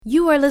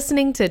You are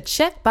listening to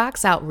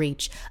Checkbox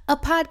Outreach, a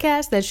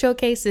podcast that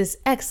showcases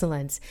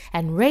excellence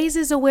and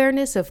raises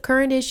awareness of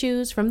current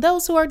issues from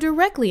those who are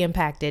directly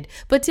impacted,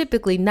 but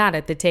typically not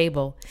at the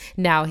table.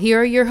 Now, here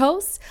are your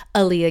hosts,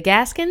 Aaliyah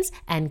Gaskins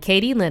and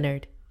Katie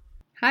Leonard.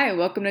 Hi,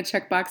 welcome to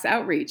Checkbox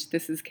Outreach.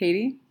 This is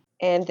Katie.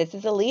 And this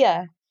is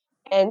Aaliyah.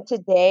 And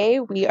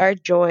today we are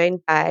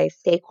joined by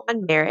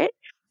Saquon Merritt.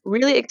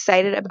 Really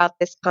excited about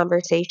this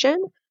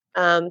conversation.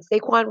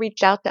 Saquon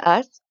reached out to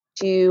us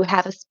to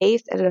have a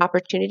space and an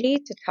opportunity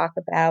to talk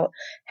about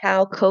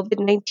how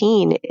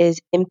COVID-19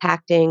 is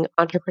impacting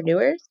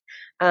entrepreneurs,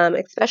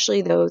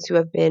 especially those who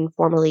have been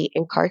formerly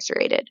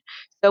incarcerated.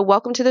 So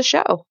welcome to the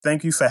show.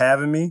 Thank you for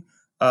having me.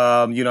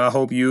 I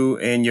hope you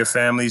and your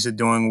families are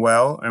doing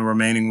well and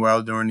remaining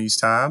well during these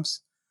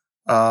times.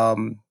 I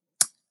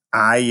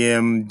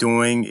am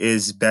doing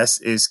as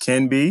best as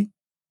can be.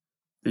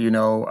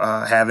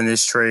 Having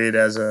this trade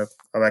as a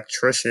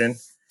electrician,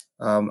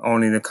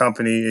 owning the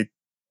company, it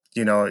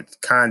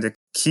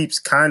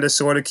kind of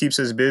sort of keeps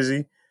us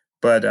busy.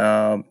 But,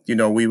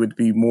 we would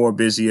be more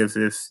busy if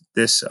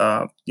this,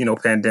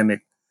 pandemic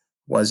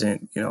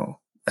wasn't,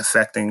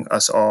 affecting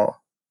us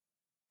all.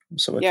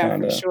 So we're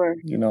kind of, sure.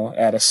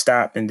 At a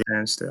stop and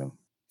standstill.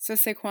 So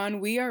Saquon,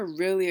 we are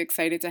really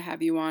excited to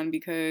have you on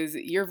because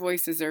your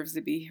voice deserves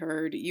to be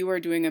heard. You are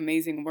doing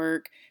amazing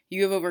work.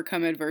 You have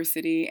overcome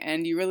adversity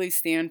and you really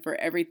stand for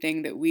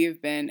everything that we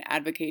have been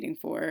advocating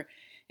for.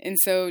 And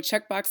so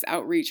Checkbox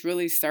Outreach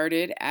really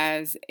started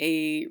as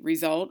a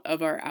result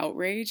of our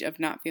outrage of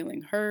not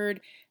feeling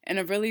heard and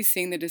of really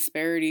seeing the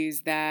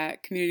disparities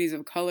that communities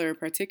of color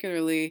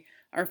particularly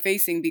are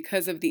facing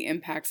because of the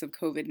impacts of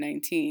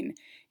COVID-19.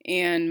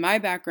 And my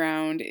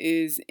background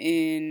is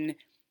in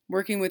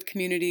working with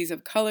communities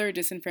of color,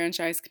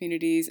 disenfranchised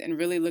communities, and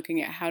really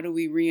looking at how do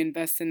we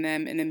reinvest in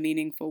them in a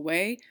meaningful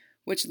way,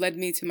 which led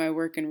me to my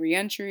work in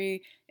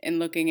reentry and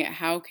looking at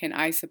how can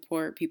I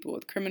support people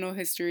with criminal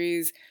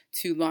histories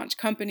to launch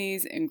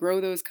companies and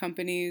grow those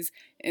companies.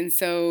 And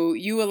so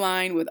you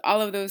align with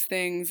all of those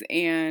things,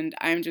 and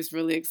I'm just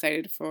really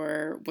excited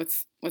for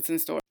what's in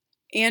store.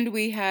 And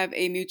we have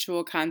a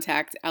mutual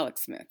contact,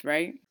 Alex Smith,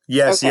 right?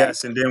 Yes, okay.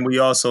 Yes. And then we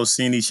also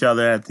seen each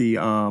other at the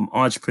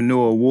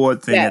Entrepreneur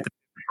Award thing at the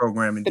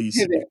program in DC.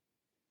 Pivot.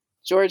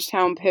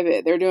 Georgetown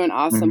Pivot. They're doing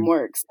awesome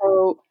work.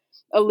 So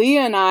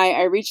Aaliyah and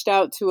I reached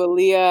out to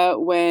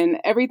Aaliyah when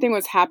everything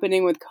was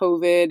happening with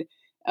COVID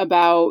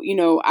about,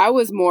 I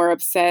was more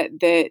upset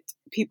that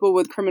people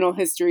with criminal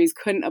histories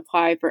couldn't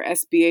apply for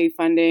SBA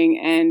funding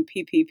and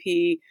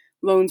PPP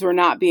loans were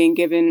not being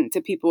given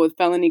to people with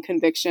felony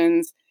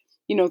convictions,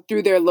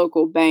 through their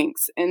local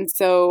banks. And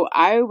so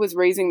I was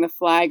raising the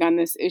flag on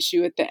this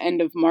issue at the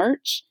end of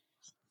March.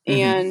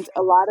 And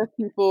a lot of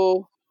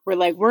people were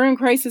like, we're in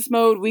crisis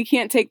mode. We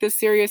can't take this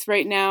serious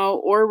right now,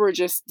 or we're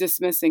just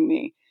dismissing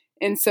me.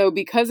 And so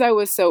because I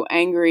was so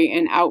angry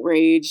and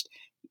outraged,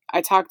 I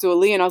talked to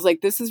Aaliyah and I was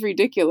like, this is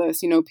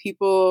ridiculous.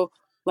 People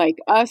like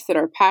us that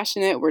are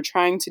passionate, we're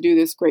trying to do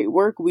this great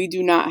work. We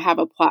do not have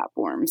a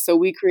platform. So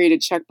we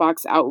created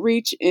Checkbox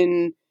Outreach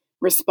in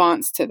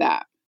response to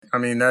that. I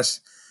mean,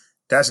 that's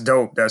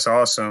dope. That's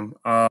awesome.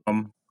 I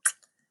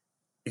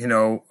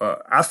feel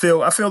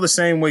the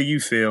same way you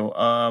feel.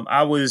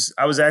 I was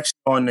actually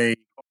on a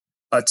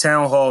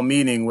town hall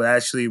meeting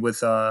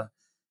with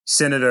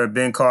Senator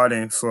Ben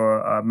Cardin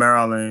for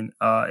Maryland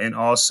and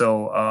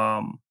also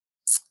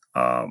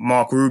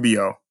Mark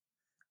Rubio.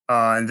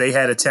 And they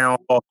had a town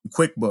hall in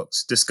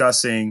QuickBooks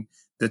discussing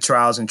the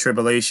trials and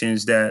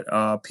tribulations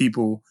that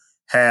people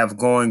have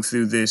going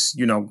through this,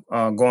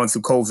 going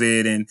through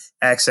COVID and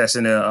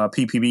accessing the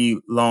PPP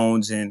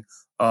loans and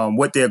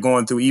what they're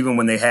going through, even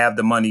when they have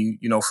the money,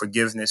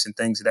 forgiveness and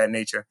things of that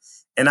nature.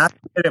 And I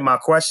submitted my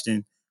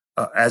question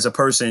as a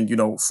person,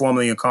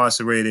 formerly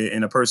incarcerated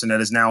and a person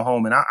that is now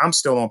home. And I'm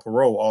still on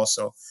parole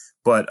also,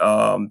 but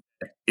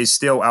is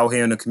still out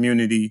here in the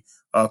community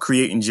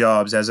creating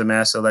jobs as a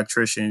master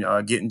electrician,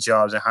 getting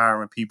jobs and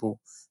hiring people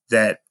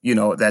that,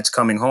 that's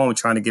coming home,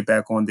 trying to get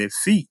back on their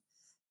feet.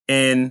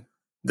 And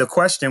the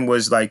question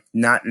was like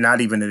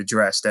not even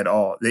addressed at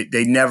all.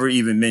 They never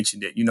even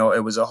mentioned it.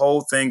 It was a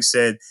whole thing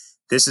said,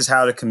 this is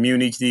how the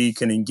community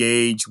can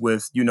engage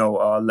with,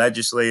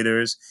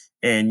 legislators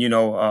and,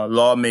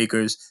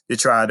 lawmakers to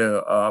try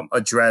to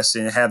address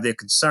and have their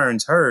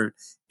concerns heard.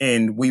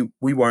 And we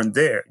weren't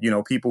there.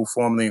 People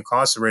formerly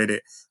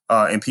incarcerated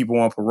and people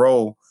on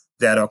parole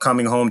that are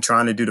coming home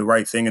trying to do the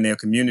right thing in their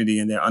community,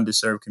 in their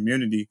underserved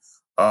community.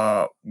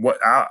 My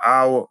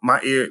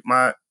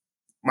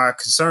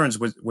concerns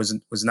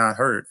was not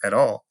heard at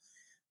all.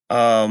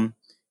 And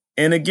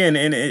again,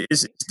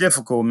 it's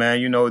difficult,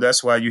 man.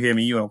 That's why you hear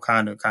me,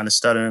 kind of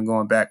stuttering,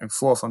 going back and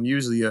forth. I'm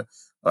usually a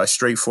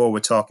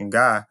straightforward talking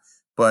guy,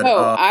 but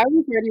I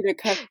was ready to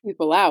cuss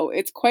people out.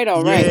 It's quite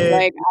all right.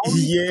 Like I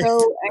was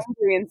so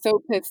angry and so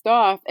pissed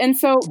off, and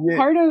so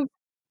part of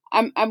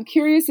I'm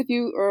curious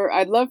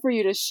I'd love for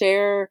you to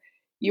share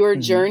your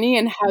journey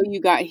and how you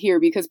got here,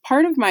 because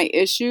part of my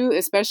issue,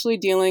 especially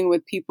dealing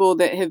with people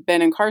that have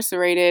been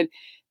incarcerated,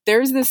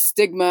 there's this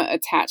stigma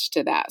attached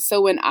to that.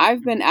 So when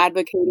I've been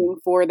advocating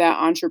for that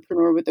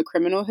entrepreneur with a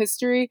criminal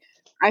history,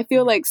 I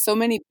feel like so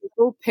many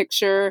people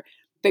picture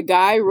the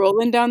guy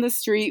rolling down the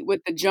street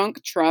with the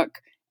junk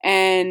truck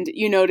and,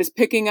 just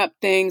picking up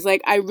things.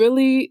 Like, I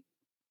really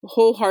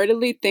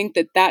wholeheartedly think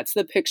that that's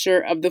the picture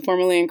of the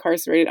formerly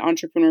incarcerated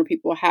entrepreneur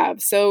people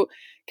have. So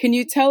can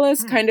you tell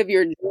us kind of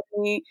your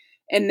journey,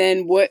 and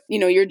then what,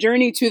 your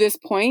journey to this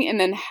point, and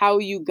then how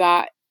you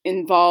got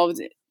involved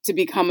to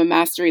become a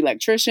master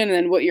electrician, and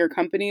then what your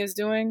company is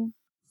doing?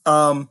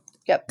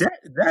 Yep.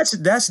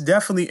 That's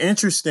definitely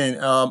interesting.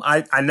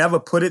 I never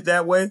put it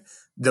that way.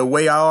 The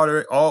way I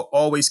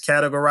always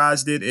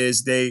categorized it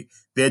is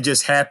they're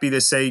just happy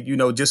to say,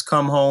 just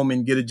come home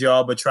and get a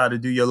job or try to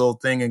do your little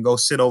thing and go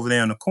sit over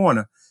there in the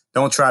corner.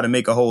 Don't try to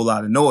make a whole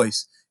lot of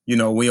noise. We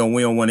don't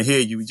want to hear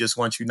you. We just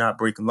want you not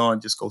breaking law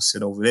and just go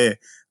sit over there.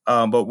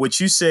 But what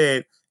you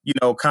said,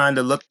 kind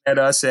of looked at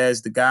us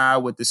as the guy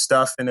with the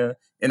stuff in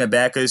the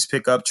back of his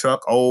pickup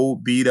truck,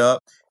 old, beat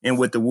up, and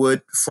with the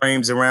wood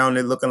frames around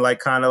it, looking like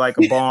kind of like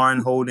a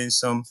barn, holding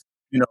some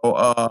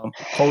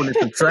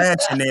trash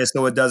in there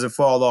so it doesn't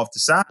fall off the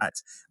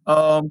sides.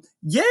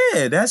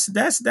 Yeah,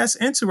 that's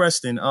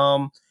interesting.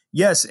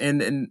 Yes,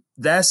 and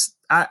that's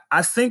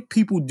I think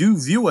people do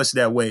view us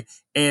that way,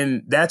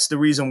 and that's the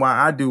reason why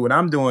I do what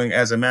I'm doing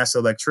as a master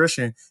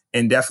electrician,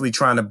 and definitely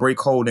trying to break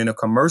hold in a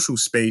commercial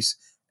space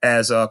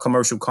as a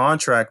commercial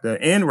contractor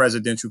and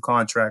residential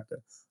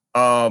contractor.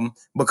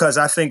 Because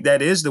I think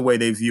that is the way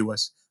they view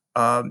us.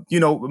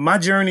 My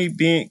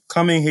journey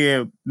coming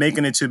here,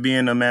 making it to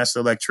being a master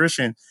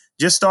electrician,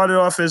 just started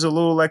off as a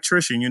little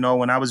electrician.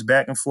 When I was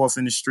back and forth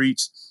in the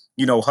streets,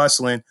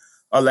 hustling,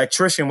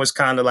 electrician was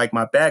kind of like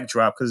my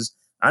backdrop because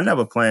I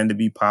never planned to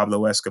be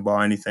Pablo Escobar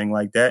or anything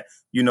like that.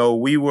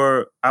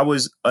 I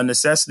was a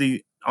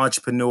necessity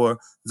entrepreneur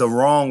the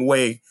wrong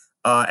way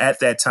at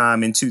that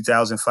time in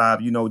 2005,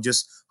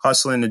 just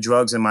hustling the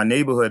drugs in my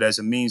neighborhood as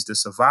a means to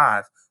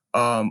survive,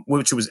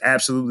 which was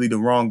absolutely the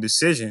wrong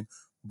decision.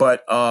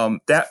 But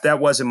that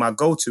wasn't my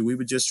go-to. We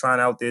were just trying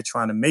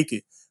to make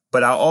it.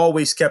 But I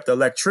always kept the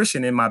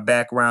electrician in my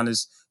background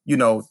as,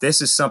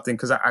 this is something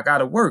because I got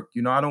to work.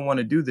 I don't want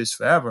to do this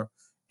forever.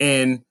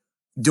 And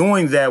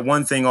doing that,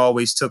 one thing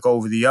always took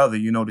over the other.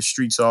 The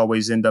streets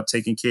always end up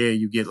taking care of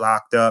you, get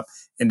locked up,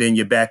 and then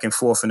you're back and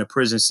forth in the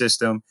prison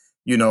system,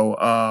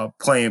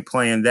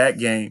 playing that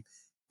game.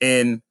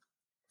 And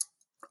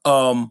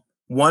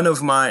one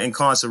of my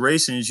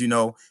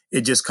incarcerations,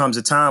 it just comes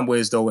a time where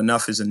as though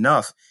enough is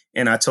enough.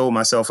 And I told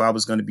myself I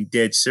was going to be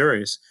dead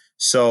serious.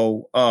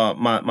 So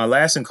my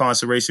last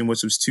incarceration,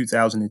 which was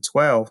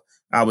 2012,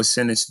 I was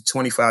sentenced to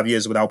 25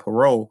 years without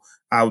parole.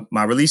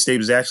 My release date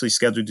was actually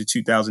scheduled to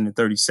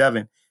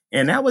 2037.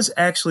 And that was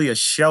actually a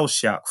shell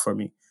shock for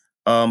me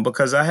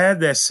because I had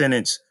that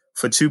sentence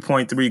for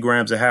 2.3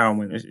 grams of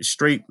heroin, a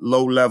straight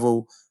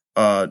low-level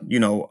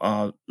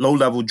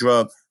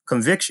drug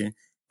conviction.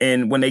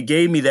 And when they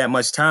gave me that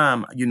much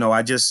time,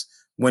 I just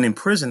went in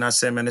prison. I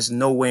said, man, there's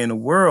no way in the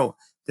world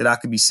that I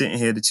could be sitting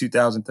here to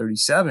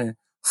 2037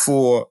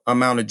 for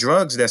amount of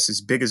drugs that's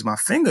as big as my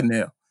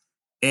fingernail.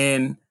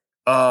 And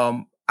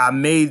I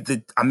made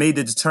the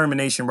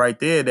determination right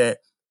there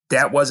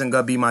that wasn't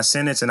gonna be my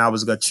sentence, and I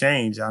was gonna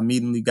change. I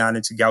immediately got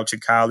into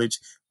Goucher College.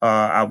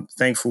 I'm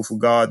thankful for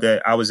God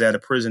that I was at a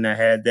prison that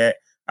had that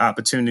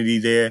opportunity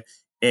there,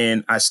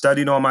 and I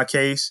studied on my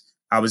case.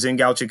 I was in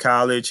Goucher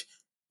College,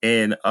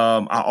 and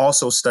I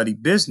also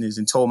studied business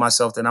and told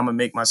myself that I'm gonna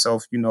make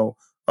myself,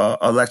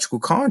 electrical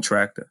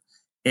contractor.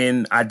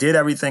 And I did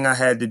everything I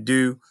had to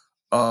do,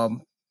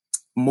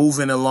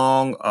 moving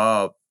along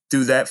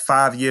through that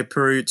 5-year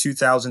period,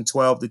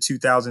 2012 to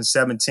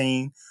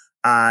 2017.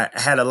 I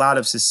had a lot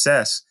of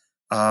success.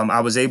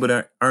 I was able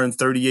to earn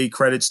 38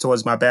 credits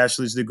towards my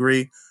bachelor's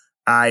degree.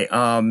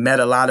 I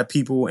met a lot of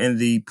people in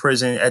the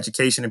prison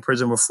education and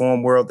prison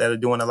reform world that are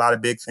doing a lot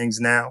of big things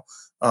now.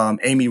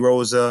 Amy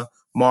Rosa,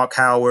 Mark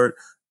Howard.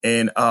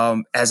 And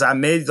as I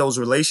made those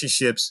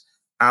relationships,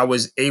 I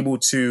was able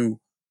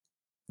to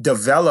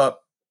develop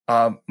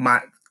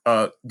my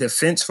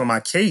defense for my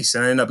case,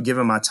 and I ended up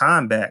giving my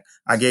time back.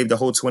 I gave the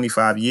whole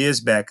 25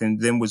 years back and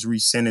then was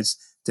resentenced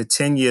to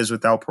 10 years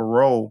without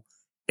parole.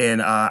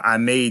 And I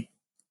made,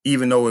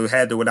 even though it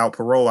had to without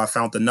parole, I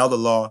found another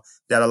law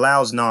that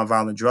allows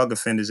nonviolent drug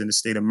offenders in the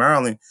state of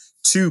Maryland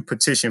to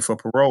petition for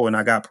parole. And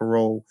I got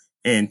parole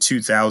in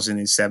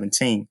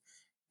 2017.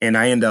 And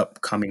I end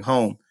up coming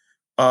home.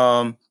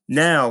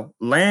 Now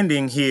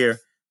landing here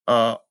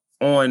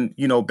on,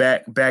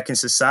 back in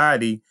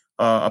society,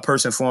 a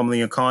person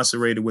formerly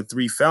incarcerated with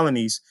 3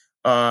 felonies,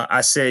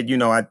 I said,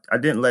 I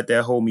didn't let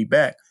that hold me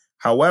back.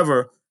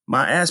 However,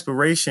 my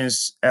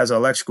aspirations as an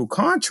electrical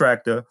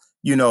contractor,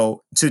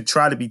 to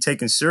try to be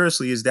taken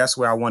seriously, is that's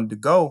where I wanted to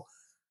go.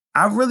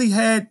 I really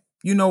had,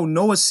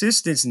 no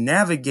assistance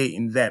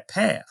navigating that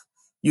path.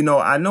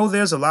 I know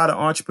there's a lot of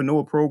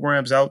entrepreneur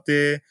programs out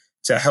there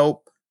to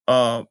help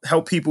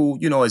people,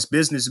 as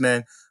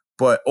businessmen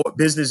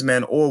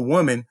or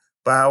women.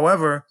 But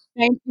however,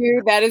 Thank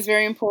you. That is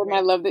very important. I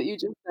love that you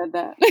just said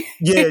that.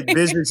 yeah,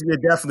 business. Yeah,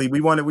 definitely.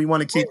 We want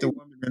to keep the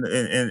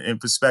women in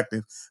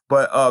perspective,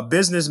 but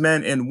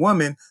businessmen and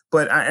women.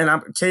 But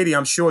I'm Katie.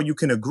 I'm sure you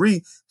can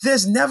agree.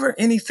 There's never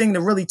anything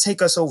to really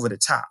take us over the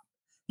top.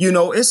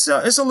 It's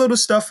a little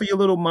stuff for your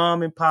little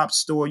mom and pop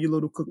store, your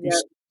little cookie Yeah.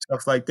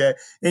 stuff like that,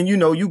 and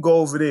you go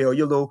over there or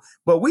your little.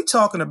 But we're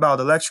talking about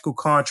electrical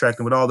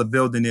contracting with all the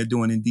building they're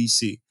doing in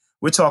DC.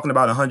 We're talking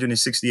about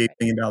 $168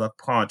 million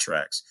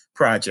contracts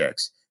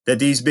projects that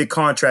these big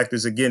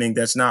contractors are getting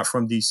that's not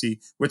from DC.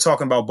 We're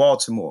talking about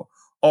Baltimore,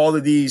 all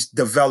of these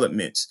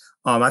developments.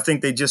 I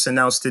think they just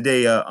announced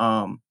today a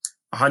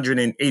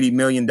 $180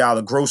 million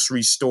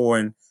grocery store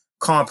and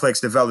complex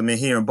development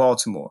here in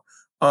Baltimore.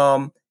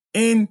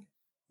 And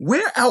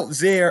we're out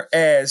there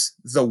as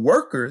the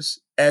workers,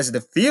 as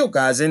the field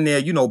guys in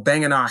there,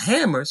 banging our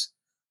hammers.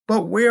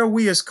 But where are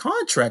we as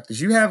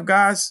contractors? You have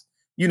guys,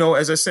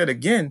 as I said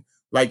again,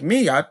 like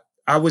me,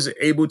 I was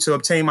able to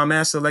obtain my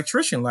master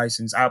electrician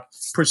license. I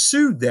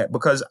pursued that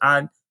because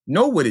I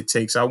know what it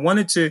takes. I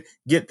wanted to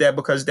get that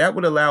because that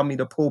would allow me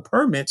to pull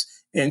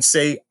permits and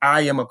say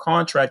I am a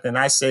contractor, and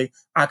I say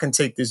I can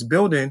take this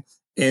building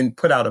and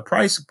put out a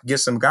price, get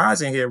some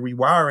guys in here,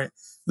 rewire it,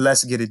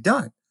 let's get it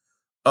done.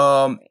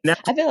 Now,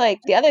 I feel like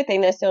the other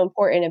thing that's so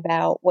important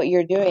about what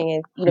you're doing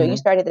is, you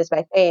started this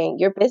by saying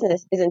your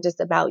business isn't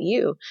just about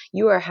you.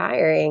 You are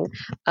hiring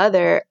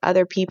other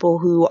people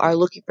who are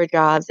looking for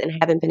jobs and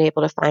haven't been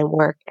able to find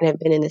work and have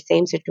been in the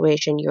same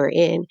situation you're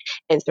in,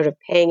 and sort of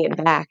paying it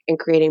back and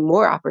creating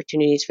more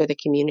opportunities for the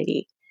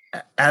community.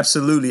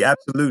 Absolutely,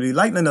 absolutely.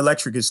 Lightning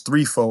Electric is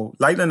threefold.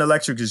 Lightning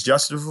Electric is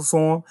justice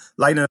reform.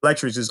 Lightning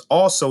Electric is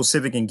also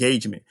civic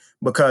engagement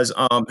because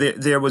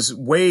there was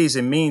ways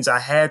and means I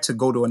had to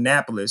go to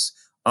Annapolis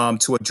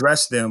to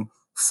address them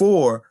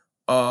for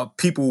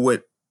people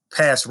with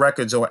past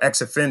records or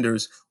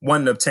ex-offenders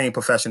wanting to obtain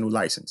professional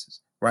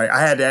licenses. Right, I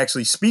had to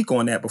actually speak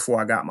on that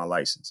before I got my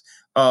license.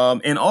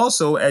 And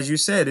also, as you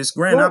said, it's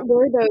grand What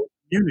were those?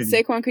 community.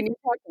 Saquon, can you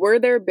talk? Were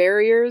there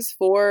barriers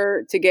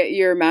to get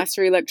your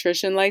master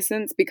electrician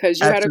license because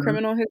you had a Absolutely.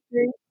 criminal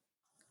history?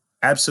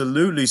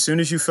 Absolutely. As soon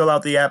as you fill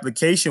out the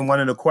application, one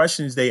of the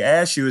questions they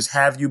ask you is,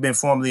 have you been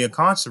formally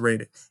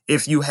incarcerated?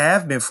 If you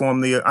have been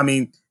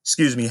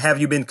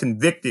have you been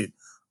convicted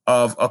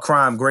of a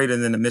crime greater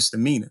than a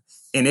misdemeanor?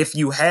 And if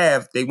you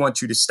have, they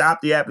want you to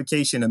stop the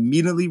application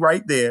immediately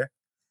right there,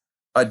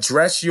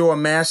 address your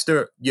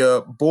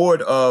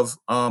board of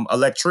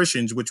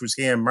electricians, which was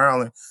here in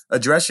Maryland,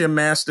 address your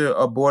master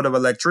board of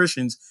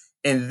electricians,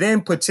 and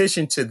then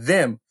petition to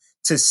them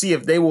to see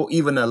if they will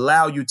even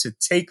allow you to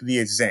take the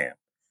exam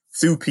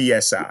through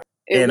PSI.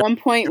 At one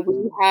point,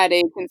 we had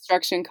a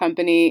construction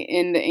company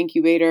in the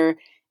incubator.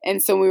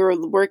 And so we were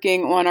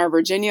working on our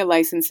Virginia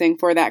licensing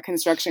for that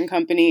construction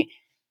company.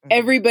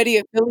 Everybody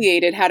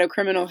affiliated had a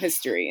criminal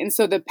history. And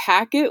so the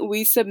packet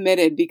we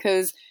submitted,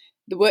 because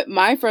what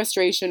my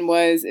frustration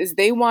is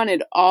they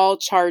wanted all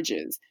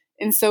charges.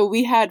 And so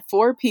we had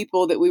 4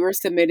 people that we were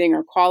submitting,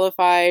 our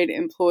qualified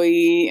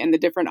employee and the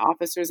different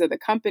officers of the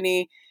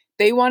company.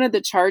 They wanted the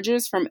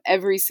charges from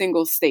every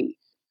single state.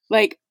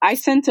 Like, I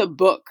sent a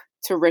book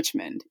to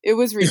Richmond. It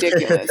was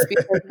ridiculous.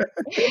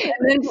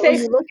 And then when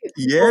you look at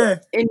people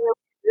in your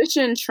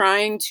position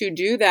trying to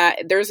do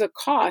that, there's a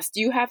cost.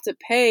 You have to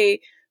pay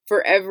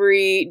for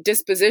every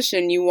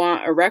disposition you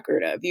want a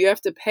record of. You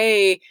have to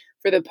pay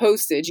for the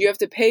postage. You have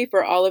to pay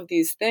for all of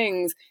these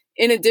things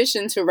in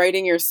addition to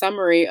writing your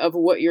summary of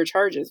what your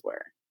charges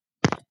were.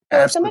 So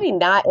as somebody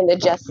not in the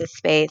justice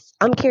space,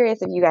 I'm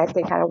curious if you guys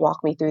can kind of walk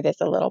me through this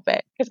a little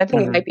bit, because I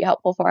think it might be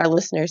helpful for our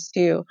listeners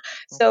too.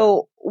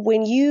 So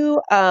when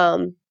you're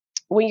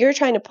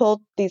trying to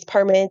pull these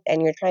permits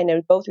and you're trying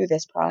to go through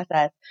this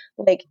process,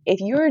 like if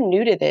you're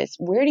new to this,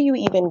 where do you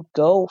even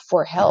go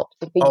for help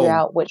to figure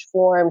out which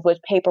forms, which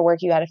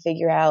paperwork you got to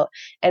figure out?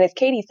 And as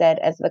Katie said,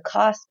 as the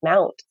costs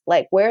mount,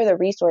 like where are the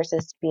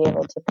resources to be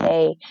able to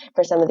pay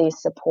for some of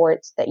these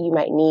supports that you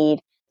might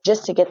need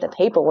just to get the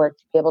paperwork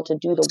to be able to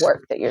do the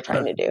work that you're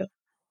trying to do?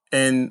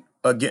 And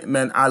again,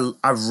 man, I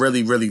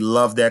really, really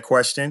love that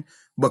question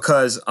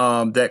because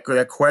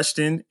that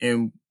question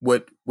and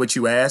what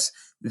you asked,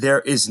 there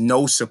is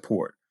no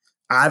support.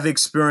 I've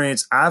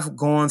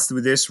gone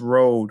through this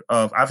road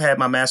of, I've had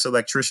my master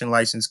electrician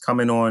license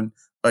coming on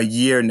a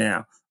year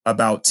now,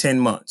 about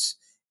 10 months.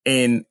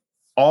 And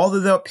all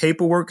of the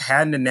paperwork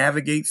having to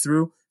navigate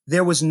through,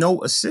 there was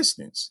no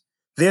assistance.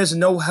 There's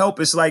no help.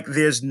 It's like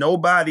there's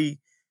nobody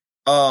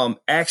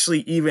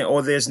actually even,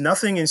 or there's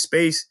nothing in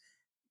space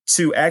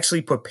to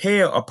actually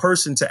prepare a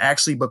person to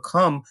actually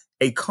become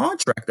a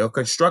contractor, a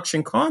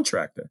construction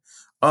contractor.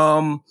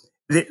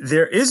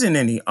 There isn't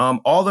any.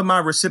 All of my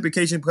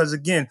reciprocation, because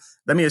again,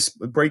 let me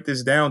break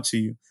this down to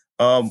you.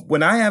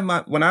 When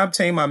I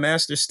obtain my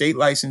master state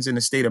license in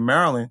the state of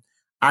Maryland,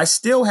 I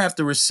still have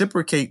to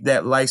reciprocate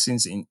that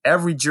license in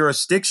every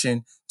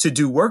jurisdiction to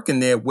do work in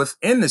there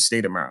within the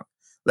state of Maryland.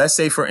 Let's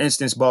say, for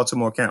instance,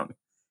 Baltimore County.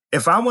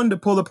 If I wanted to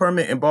pull a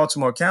permit in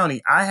Baltimore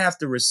County, I have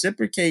to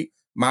reciprocate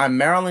my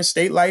Maryland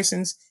state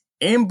license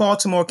in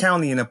Baltimore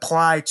County and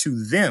apply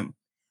to them,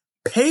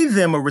 pay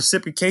them a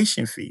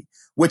reciprocation fee,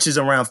 which is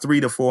around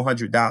 $300 to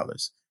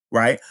 $400,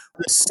 right?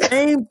 The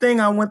same thing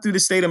I went through the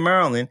state of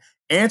Maryland,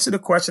 answer the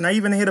question. I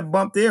even hit a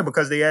bump there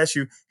because they asked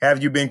you,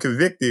 have you been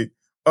convicted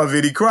of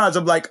any crimes?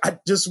 I'm like, I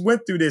just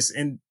went through this,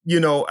 and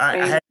I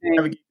had to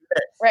navigate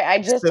that. Right. I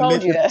just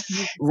told you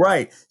this.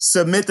 Right.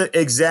 Submit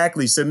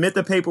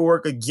the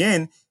paperwork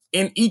again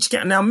in each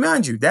county. Now,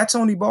 mind you, that's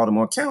only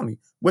Baltimore County.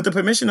 With the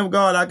permission of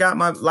God, I got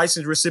my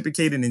license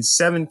reciprocated in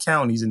 7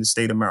 counties in the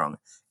state of Maryland.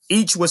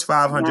 Each was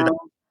 $500. Wow.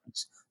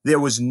 There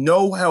was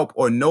no help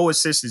or no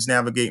assistance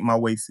navigating my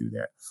way through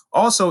that.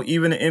 Also,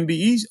 even the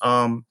MBE's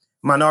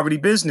minority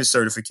business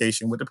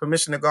certification, with the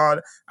permission of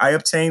God, I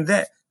obtained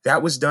that.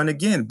 That was done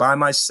again by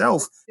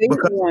myself. The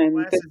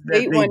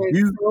state one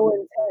is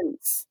so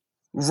intense.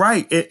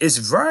 Right. It's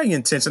very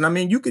intense. And I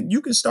mean, you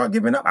can start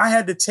giving up. I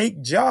had to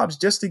take jobs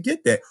just to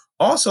get that.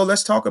 Also,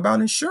 let's talk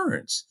about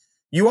insurance.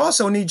 You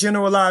also need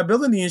general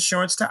liability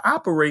insurance to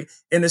operate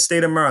in the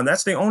state of Maryland.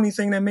 That's the only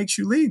thing that makes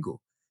you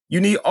legal.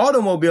 You need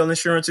automobile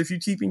insurance if you're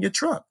keeping your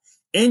truck.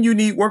 And you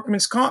need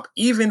workman's comp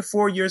even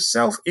for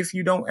yourself if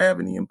you don't have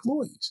any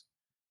employees.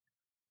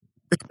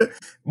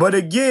 But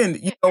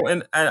again,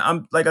 and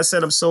I'm, like I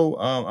said,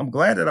 I'm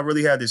glad that I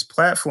really had this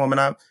platform.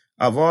 And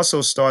I've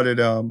also started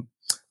a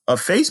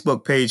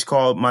Facebook page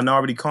called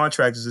Minority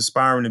Contractors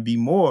Aspiring to Be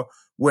More,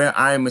 where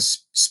I am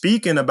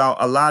speaking about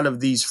a lot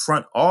of these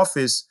front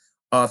office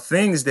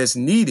things that's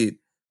needed,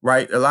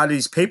 right? A lot of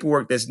these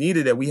paperwork that's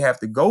needed that we have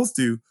to go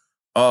through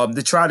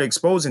to try to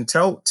expose and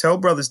tell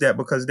brothers that,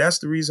 because that's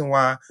the reason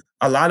why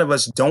a lot of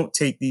us don't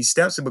take these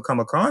steps to become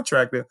a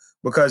contractor,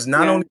 because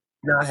not only do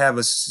we not have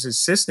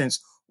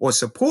assistance or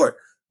support,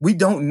 we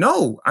don't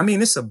know. I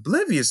mean, it's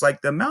oblivious,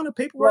 like the amount of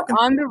paperwork. Well,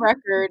 on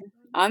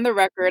the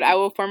record, I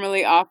will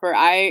formally offer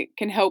I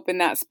can help in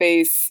that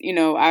space.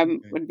 I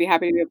would be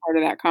happy to be a part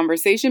of that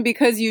conversation,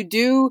 because you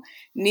do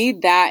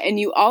need that. And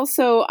you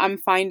also, I'm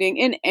finding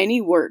in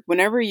any work,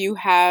 whenever you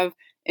have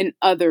an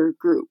other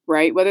group,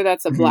 right? Whether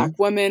that's a Black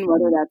woman,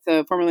 whether that's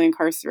a formerly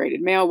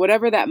incarcerated male,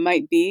 whatever that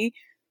might be,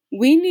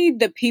 we need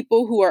the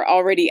people who are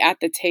already at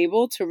the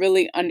table to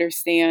really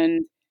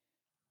understand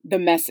the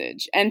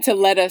message and to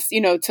let us,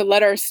 to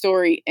let our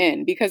story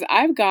in. Because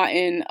I've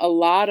gotten a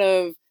lot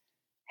of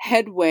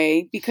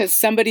headway because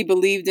somebody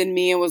believed in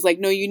me and was like,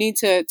 no, you need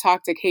to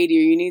talk to Katie,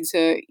 or you need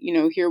to,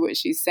 hear what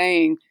she's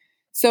saying.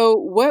 So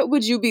what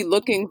would you be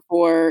looking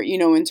for,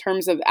 in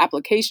terms of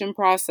application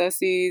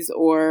processes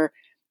or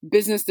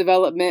business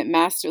development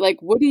master? Like,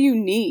 what do you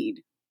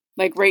need,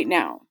 like, right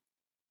now?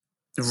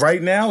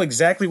 Right now,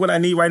 exactly what I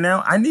need right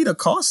now. I need a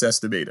cost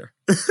estimator.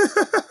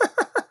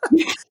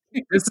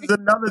 This is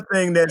another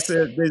thing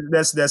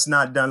that's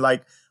not done.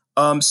 Like,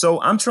 so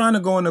I'm trying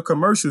to go in the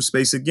commercial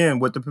space again.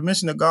 With the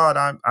permission of God,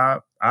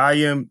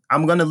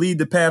 I'm going to lead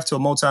the path to a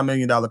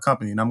multi-million-dollar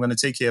company, and I'm going to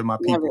take care of my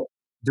people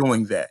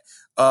doing that.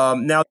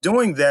 Now,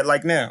 doing that,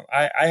 like now,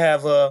 I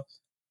have a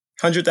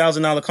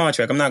 $100,000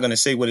 contract. I'm not going to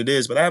say what it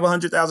is, but I have a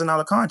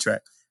 $100,000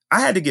 contract.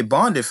 I had to get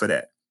bonded for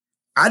that.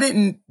 I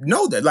didn't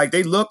know that. Like,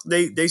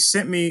 they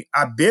sent me,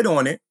 I bid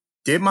on it,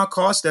 did my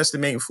cost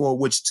estimating for it,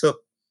 which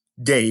took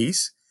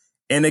days.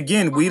 And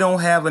again, we don't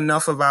have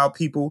enough of our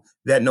people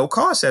that know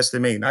cost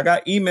estimating. I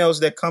got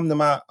emails that come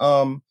to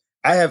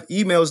I have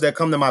emails that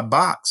come to my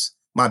box,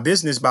 my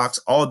business box,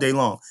 all day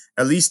long,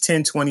 at least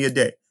 10, 20 a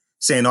day,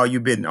 saying, are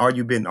you bidding? Are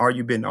you bidding? Are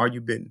you bidding? Are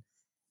you bidding?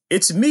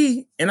 It's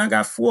me, and I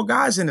got 4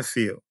 guys in the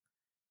field.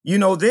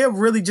 They're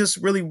really just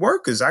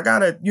workers. I got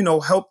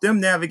to, help them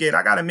navigate.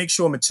 I got to make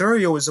sure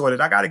material is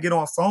ordered. I got to get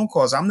on phone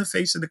calls. I'm the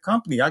face of the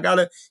company. I got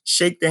to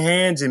shake the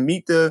hands and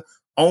meet the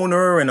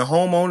owner and the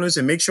homeowners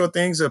and make sure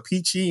things are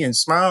peachy and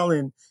smile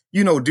and,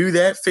 do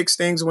that, fix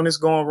things when it's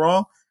going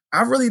wrong.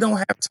 I really don't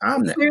have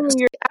time now.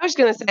 I was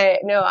going to say,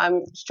 no,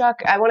 I'm struck.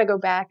 I want to go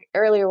back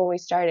earlier when we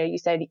started. You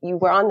said you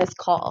were on this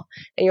call,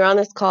 and you're on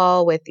this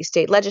call with the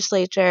state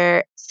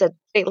legislator,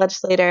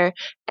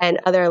 and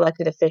other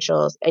elected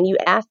officials. And you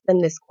asked them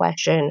this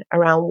question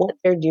around what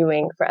they're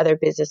doing for other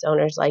business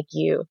owners like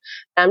you.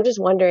 I'm just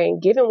wondering,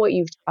 given what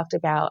you've talked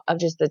about of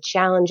just the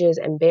challenges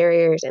and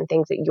barriers and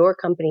things that your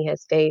company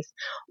has faced,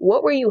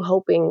 what were you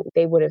hoping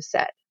they would have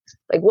said?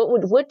 Like,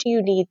 what do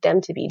you need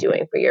them to be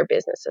doing for your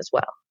business as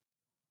well?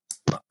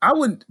 I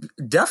would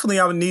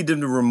need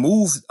them to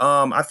remove,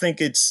 I think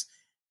it's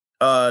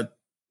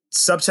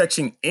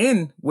subsection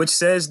N, which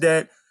says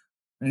that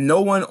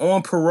no one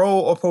on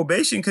parole or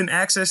probation can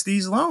access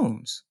these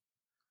loans.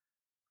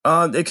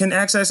 They can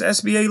access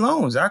SBA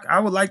loans. I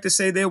would like to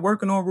say they're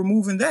working on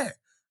removing that.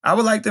 I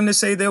would like them to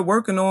say they're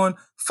working on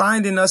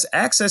finding us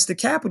access to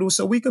capital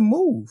so we can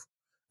move.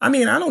 I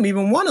mean, I don't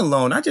even want a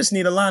loan. I just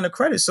need a line of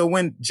credit. So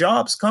when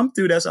jobs come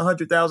through, that's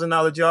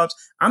 $100,000 jobs,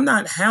 I'm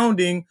not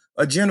hounding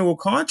a general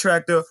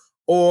contractor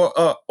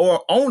or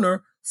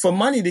owner for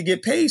money to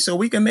get paid so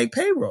we can make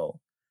payroll.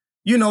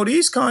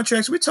 These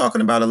contracts, we're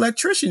talking about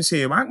electricians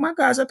here. My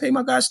guys, I pay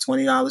my guys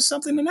 $20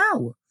 something an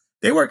hour.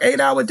 They work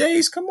 8-hour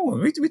days. Come on.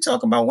 We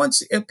talking about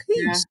once a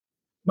piece.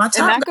 My And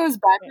top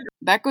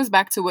that goes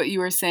back to what you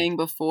were saying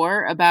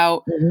before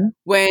about Mhm.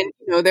 when,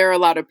 there are a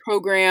lot of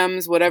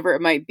programs, whatever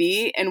it might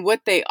be, and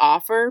what they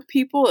offer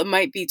people, it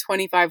might be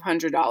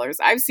 $2,500.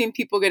 I've seen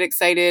people get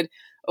excited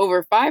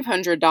over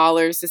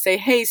 $500 to say,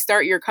 hey,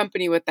 start your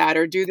company with that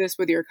or do this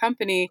with your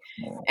company.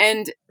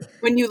 And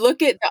when you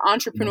look at the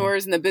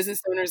entrepreneurs and the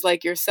business owners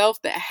like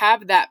yourself that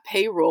have that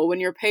payroll, when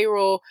your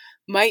payroll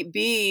might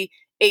be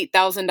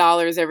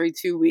 $8,000 every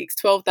 2 weeks,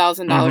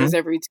 $12,000 Mhm.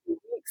 every 2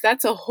 weeks,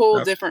 that's a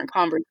whole different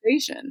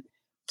conversation.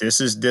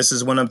 This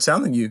is what I'm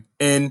telling you.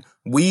 And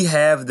we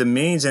have the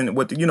means, and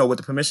with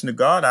the permission of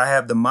God, I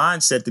have the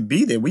mindset to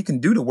be there. We can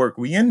do the work.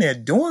 We in there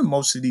doing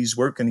most of these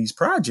work and these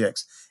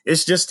projects.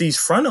 It's just these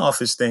front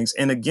office things.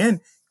 And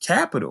again,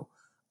 capital.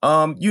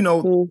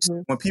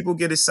 Mhm. When people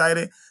get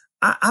excited,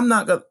 I'm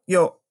not gonna,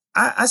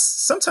 I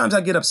sometimes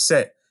I get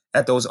upset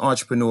at those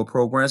entrepreneur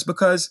programs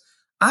because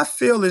I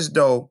feel as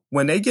though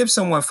when they give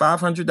someone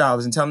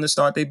 $500 and tell them to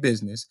start their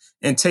business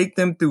and take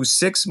them through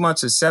 6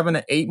 months or 7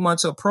 or 8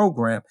 months of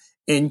program,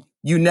 and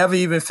you never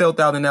even filled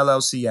out an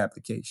LLC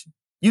application.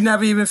 You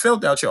never even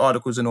filled out your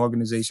articles and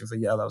organization for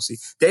your LLC.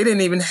 They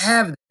didn't even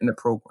have that in the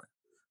program.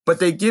 But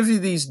they give you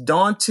these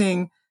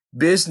daunting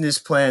business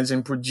plans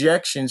and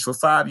projections for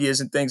 5 years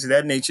and things of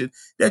that nature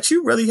that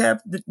you really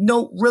have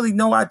no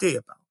idea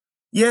about.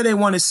 Yeah, they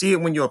want to see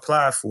it when you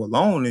apply for a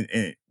loan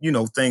and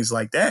things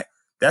like that.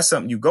 That's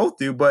something you go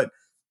through, but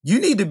you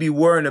need to be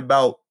worrying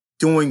about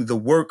doing the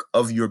work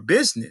of your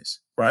business,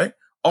 right?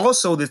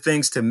 Also, the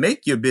things to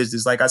make your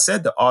business, like I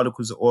said, the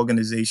articles of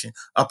organization,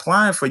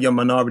 applying for your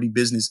minority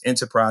business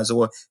enterprise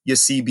or your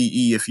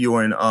CBE if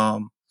you're in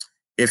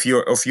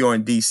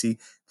DC,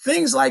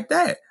 things like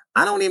that.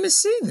 I don't even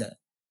see that,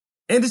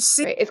 and it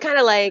seems Right. It's kind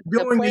of like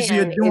the doing is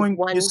you're plan is doing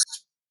one.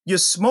 you're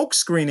smoke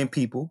screening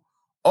people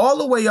all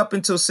the way up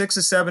until 6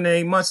 or 7 or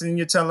 8 months, and then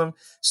you tell them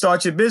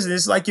start your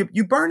business. It's like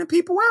you're burning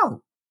people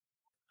out.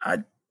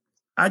 I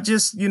I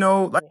just,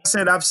 like I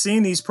said, I've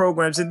seen these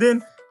programs. And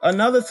then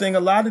another thing, a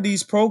lot of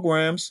these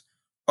programs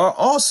are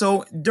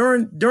also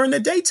during the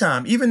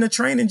daytime, even the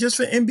training just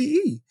for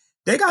MBE.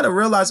 They got to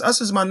realize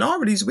us as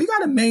minorities, we got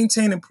to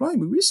maintain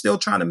employment. We're still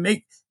trying to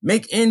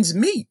make ends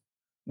meet.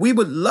 We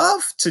would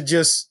love to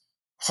just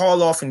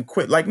haul off and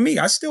quit. Like me,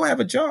 I still have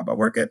a job. I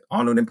work at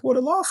Arnold and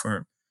Porter Law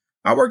Firm.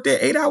 I work there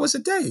 8 hours a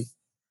day.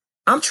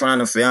 I'm trying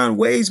to find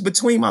ways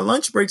between my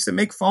lunch breaks to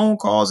make phone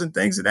calls and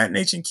things of that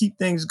nature and keep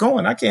things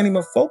going. I can't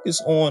even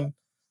focus on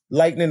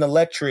lightning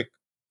electric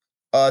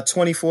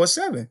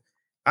 24/7.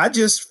 I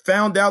just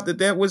found out that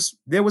there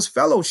was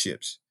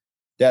fellowships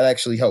that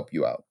actually help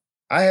you out.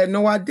 I had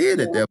no idea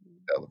that Mhm. was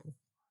available.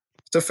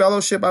 It's a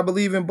fellowship, I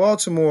believe, in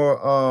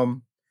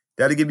Baltimore.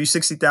 That'll give you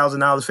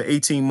 $60,000 for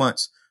 18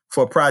 months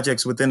for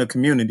projects within a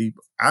community.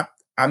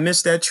 I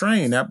missed that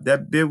train.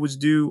 That bid was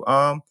due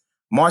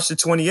March the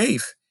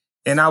 28th,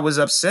 and I was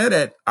upset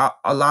at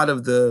a lot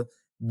of the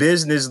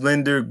business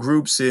lender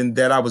groups and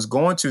that I was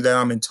going to that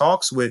I'm in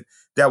talks with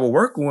that were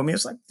working with me.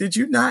 It's like, did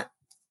you not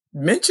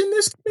mention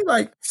this to me?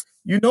 Like,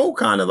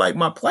 kind of like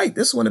my plight.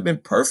 This would have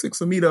been perfect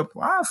for me to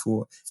apply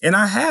for. And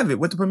I have it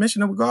with the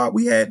permission of God.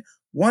 We had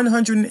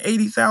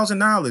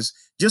 $180,000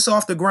 just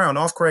off the ground,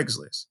 off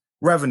Craigslist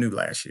revenue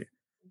last year.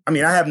 I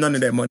mean, I have none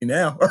of that money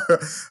now.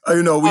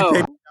 We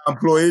pay Oh,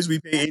 employees, we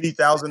pay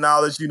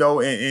 $80,000,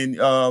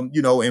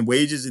 in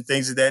wages and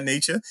things of that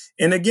nature.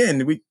 And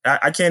again,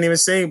 I can't even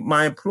say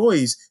my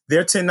employees,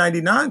 they're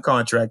 1099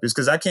 contractors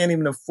because I can't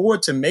even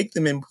afford to make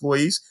them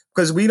employees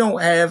because we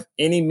don't have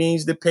any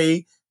means to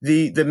pay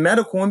the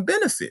medical and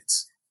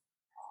benefits.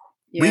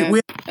 We yeah. we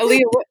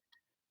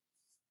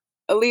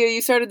Aaliyah,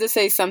 you started to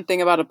say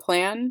something about a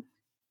plan.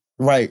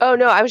 right. Oh,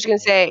 no, I was just going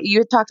to say,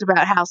 you talked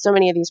about how so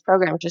many of these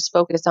programs just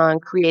focus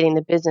on creating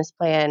the business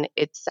plan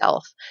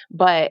itself.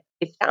 But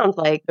it sounds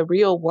like the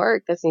real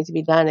work that needs to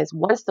be done is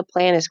once the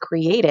plan is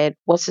created,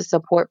 what's the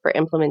support for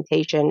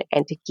implementation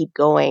and to keep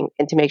going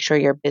and to make sure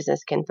your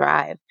business can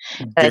thrive?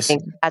 And I This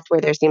think that's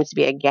where there seems to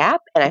be a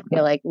gap. And I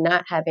feel like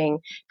not having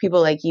people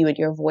like you and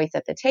your voice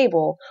at the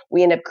table,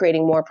 we end up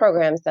creating more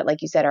programs that,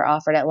 like you said, are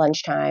offered at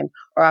lunchtime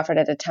or offered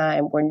at a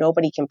time where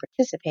nobody can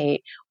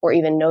participate or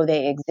even know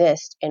they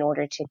exist in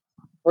order to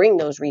bring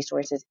those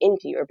resources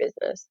into your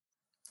business.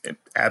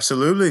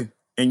 Absolutely.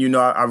 And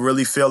I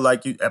really feel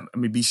like I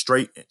mean, be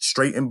straight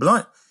and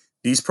blunt.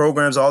 These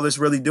programs, all it's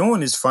really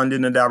doing is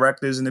funding the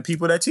directors and the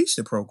people that teach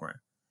the program.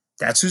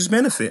 That's who's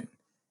benefiting.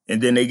 And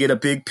then they get a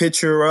big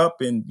picture up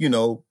and,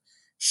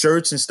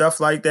 shirts and stuff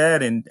like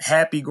that and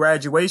happy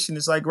graduation.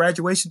 It's like,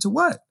 graduation to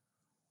what?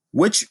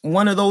 Which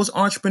one of those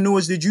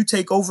entrepreneurs did you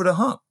take over the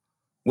hump?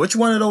 Which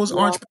one of those Yeah.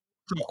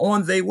 entrepreneurs are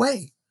on their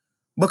way?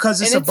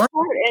 Because it's And a it's bunch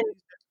hard,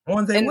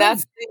 on their and way.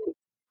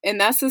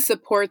 that's the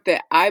support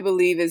that I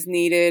believe is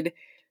needed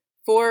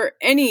for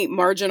any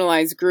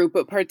marginalized group,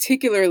 but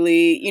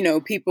particularly,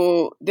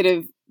 people that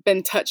have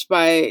been touched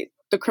by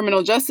the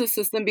criminal justice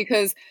system,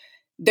 because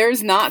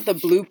there's not the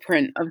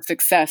blueprint of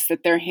success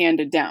that they're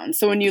handed down.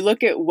 So when you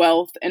look at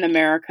wealth in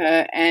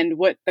America and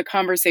what the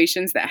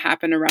conversations that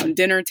happen around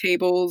dinner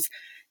tables,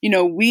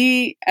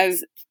 we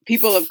as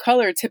people of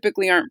color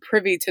typically aren't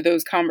privy to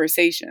those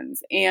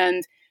conversations.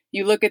 And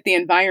you look at the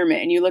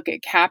environment and you look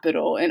at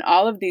capital and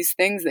all of these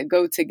things that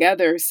go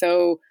together.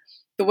 So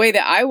the way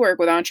that I work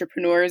with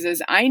entrepreneurs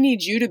is I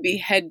need you to be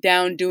head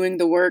down doing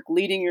the work,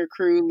 leading your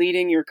crew,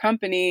 leading your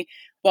company,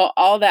 while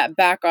all that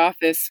back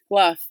office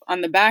fluff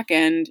on the back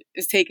end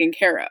is taken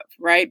care of,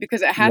 right?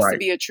 Because it has to Right.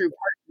 be a true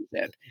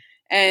partnership.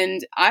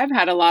 And I've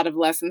had a lot of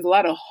lessons, a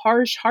lot of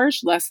harsh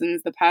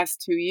lessons the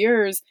past 2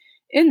 years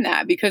in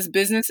that, because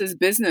business is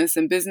business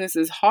and business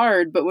is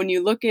hard. But when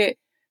you look at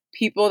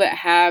people that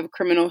have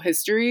criminal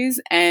histories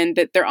and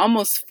that they're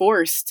almost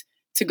forced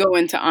to go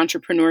into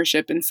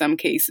entrepreneurship in some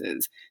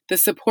cases, the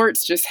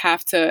supports just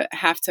have to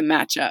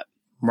match up.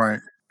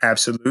 Right.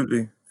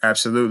 Absolutely.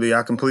 Absolutely.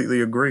 I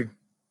completely agree.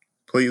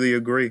 Completely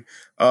agree.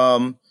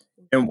 And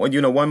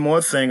one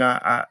more thing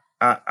I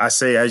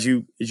say as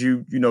you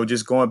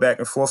just going back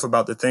and forth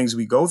about the things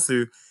we go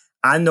through.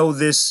 I know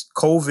this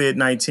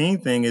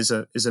COVID-19 thing is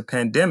a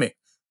pandemic.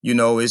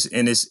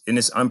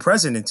 It's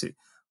unprecedented.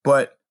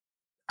 But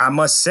I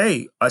must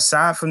say,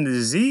 aside from the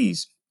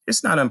disease,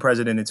 it's not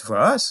unprecedented for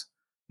us.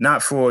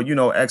 Not for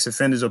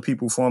ex-offenders or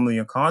people formerly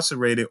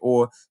incarcerated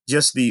or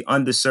just the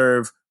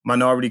underserved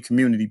minority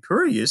community.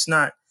 Period. It's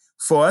not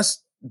for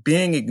us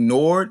being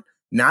ignored,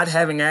 not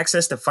having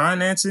access to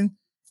financing.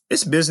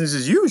 It's business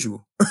as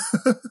usual.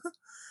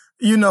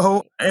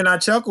 And I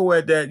chuckle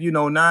at that.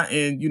 Not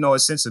in a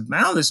sense of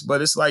malice,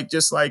 but it's like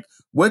just like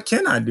what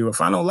can I do if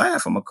I don't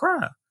laugh? I'm gonna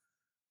cry.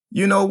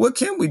 What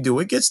can we do?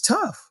 It gets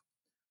tough.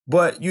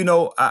 But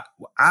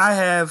I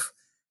have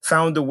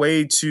found a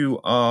way to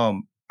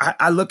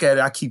I look at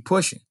it, I keep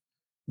pushing.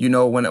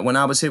 When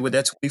I was hit with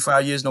that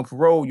 25 years no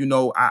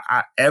parole,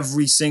 I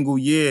every single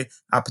year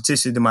I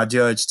petitioned to my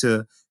judge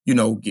to,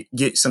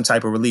 get some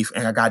type of relief,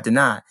 and I got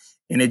denied.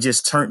 And it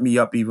just turned me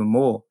up even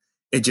more.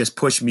 It just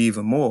pushed me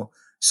even more.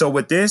 So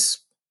with this,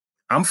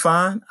 I'm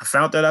fine. I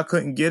found that I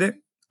couldn't get it.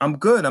 I'm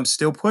good. I'm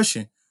still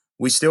pushing.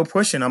 We still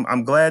pushing.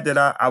 I'm glad that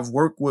I've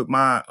worked with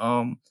my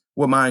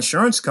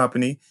insurance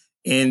company,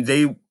 and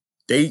they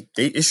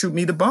issued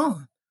me the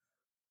bond.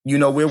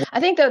 We're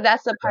I think though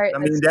that's the part I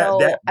mean that's that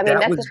so. I mean, that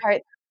that's was the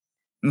part.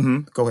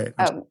 go ahead.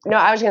 No,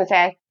 I was going to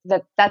say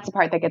that's the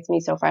part that gets me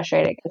so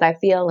frustrated, because I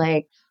feel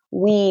like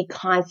we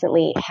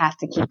constantly have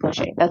to keep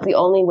pushing. That's the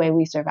only way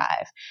we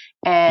survive.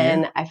 Yeah.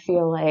 And I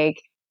feel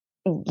like,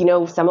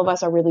 some of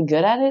us are really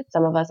good at it.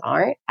 Some of us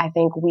aren't. I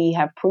think we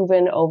have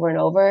proven over and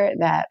over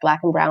that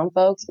Black and brown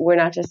folks, we're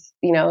not just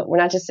sitting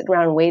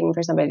around waiting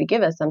for somebody to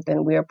give us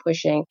something. We are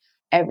pushing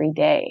every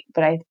day.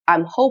 But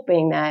I'm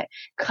hoping that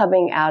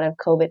coming out of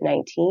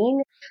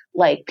COVID-19,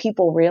 like,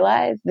 people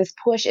realize this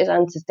push is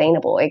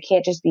unsustainable. It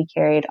can't just be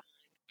carried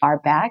our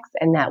backs,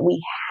 and that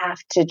we have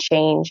to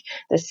change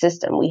the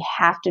system. We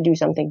have to do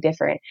something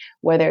different,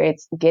 whether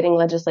it's getting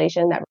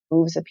legislation that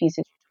removes the pieces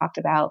you talked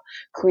about,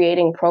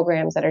 creating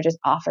programs that are just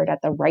offered at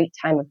the right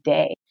time of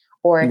day,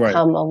 or Right.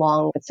 come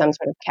along with some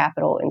sort of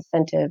capital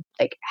incentive.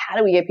 Like, how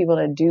do we get people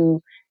to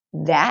do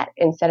that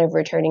instead of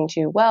returning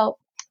to, well,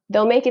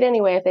 they'll make it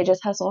anyway if they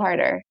just hustle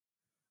harder?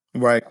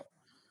 Right.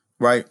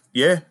 Right.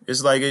 Yeah.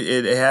 It's like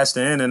it has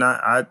to end. And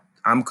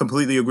I'm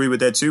completely agree with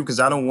that too, because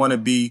I don't want to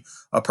be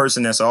a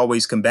person that's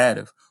always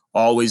combative,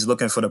 always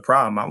looking for the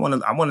problem. I want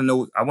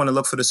to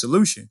look for the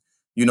solution.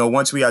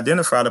 Once we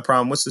identify the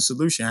problem, what's the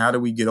solution? How do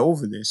we get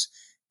over this?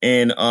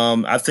 And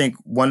I think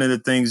one of the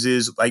things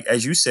is, like,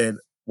 as you said,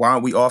 why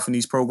aren't we offering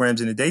these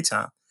programs in the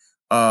daytime?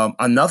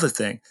 Another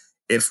thing,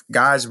 if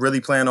guys really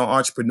plan on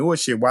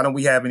entrepreneurship, why don't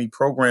we have any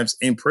programs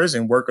in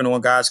prison working on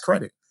guys'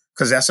 credit?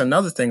 Because that's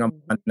another thing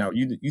I'm finding out.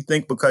 You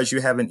think because you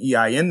have an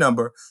EIN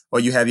number or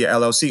you have your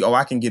LLC, oh,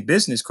 I can get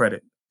business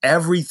credit.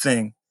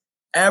 Everything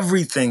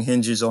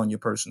hinges on your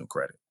personal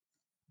credit.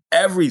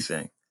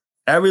 Everything.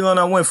 Every loan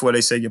I went for,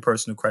 they say your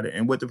personal credit.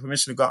 And with the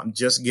permission of God, I'm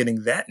just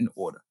getting that in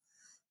order.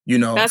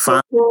 That's a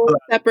Find whole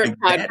separate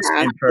like that's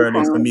podcast.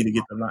 imperative for me to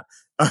get the line.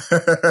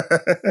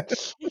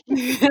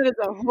 That is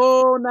a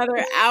whole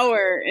nother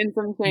hour and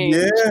some change.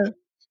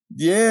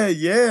 Yeah.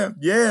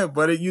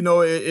 But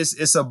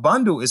it's a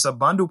bundle. It's a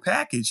bundle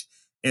package.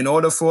 In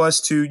order for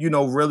us to,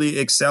 really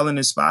excel and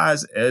inspire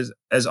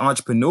as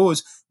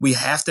entrepreneurs, we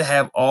have to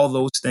have all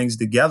those things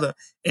together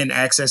and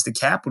access to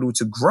capital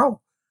to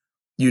grow.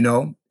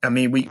 I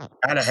mean, we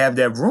gotta have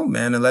that room,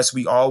 man, unless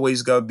we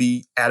always gotta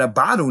be at a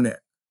bottleneck.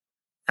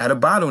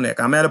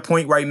 I'm at a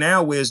point right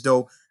now where, as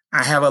though,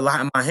 I have a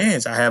lot in my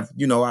hands. I have,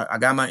 I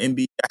got my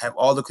MBA. I have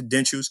all the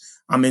credentials.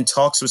 I'm in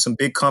talks with some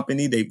big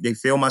company. They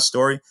feel my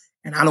story,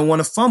 and I don't want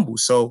to fumble.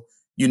 So,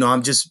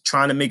 I'm just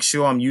trying to make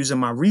sure I'm using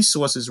my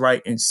resources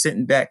right and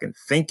sitting back and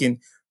thinking,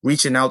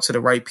 reaching out to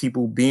the right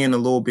people, being a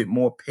little bit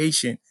more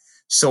patient,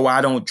 so I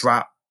don't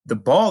drop the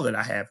ball that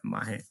I have in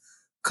my hand.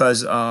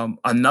 Because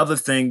another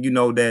thing,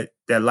 that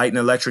Light and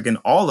Electric and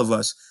all of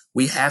us,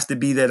 we have to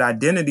be that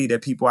identity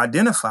that people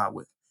identify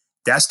with.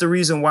 That's the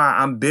reason why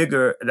I'm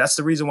bigger. That's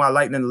the reason why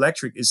Lightning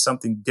Electric is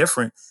something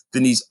different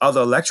than these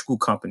other electrical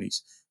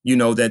companies,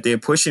 that they're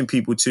pushing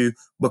people to,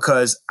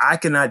 because I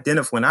can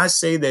identify when I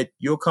say that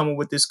you're coming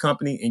with this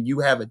company and you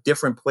have a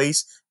different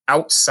place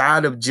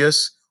outside of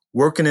just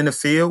working in the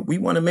field, we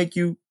want to make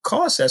you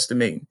cost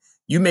estimating.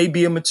 You may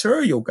be a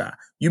material guy.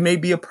 You may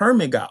be a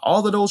permit guy.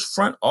 All of those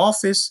front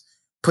office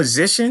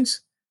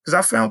positions, because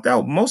I found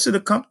out most of the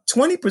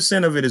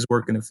 20% of it is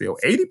work in the field.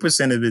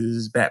 80% of it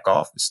is back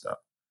office stuff.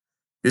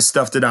 It's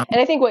stuff that I'm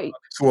And I think what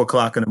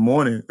 2:00 in the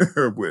morning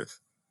with.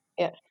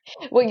 yeah,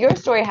 what your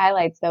story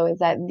highlights though is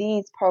that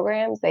these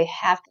programs, they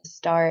have to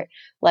start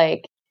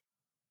like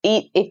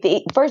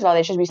first of all,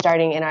 they should be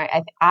starting in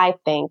I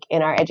think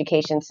in our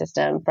education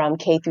system from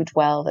K through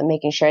 12 and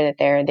making sure that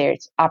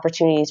there's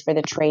opportunities for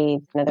the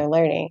trades and other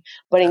learning.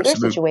 But in your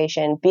Absolutely.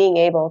 situation, being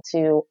able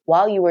to,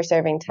 while you were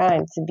serving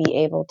time, to be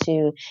able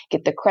to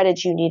get the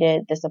credits you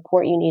needed, the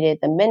support you needed,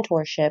 the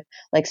mentorship,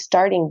 like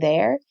starting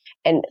there.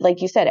 And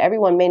like you said,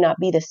 everyone may not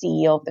be the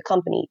CEO of the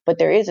company, but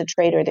there is a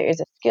trade or there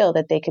is a skill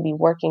that they could be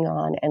working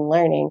on and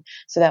learning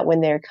so that when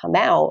they come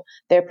out,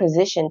 they're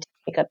positioned to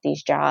pick up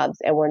these jobs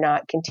and we're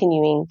not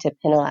continuing to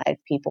penalize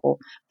people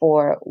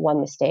for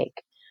one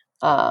mistake.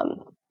 So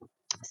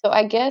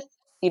I guess,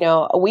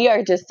 we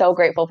are just so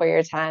grateful for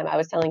your time. I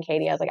was telling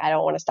Katie, I was like, I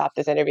don't want to stop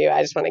this interview.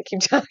 I just want to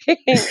keep talking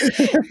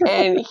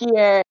and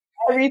hear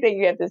everything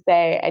you have to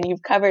say. And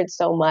you've covered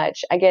so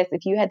much. I guess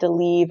if you had to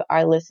leave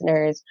our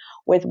listeners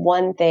with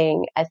one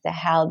thing as to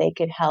how they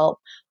could help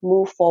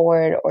move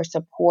forward or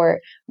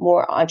support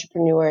more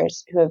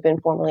entrepreneurs who have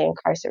been formerly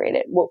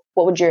incarcerated, what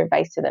would your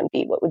advice to them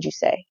be? What would you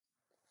say?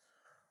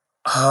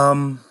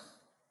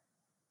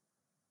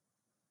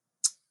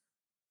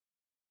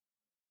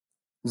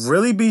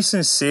 Really be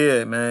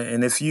sincere, man.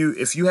 And if you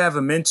have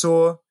a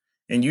mentor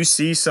and you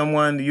see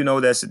someone,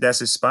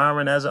 that's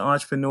aspiring as an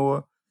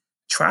entrepreneur,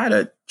 try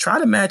to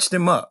match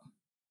them up.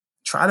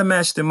 Try to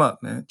match them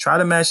up, man. Try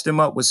to match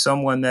them up with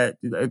someone that,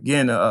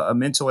 again, a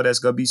mentor that's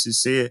gonna be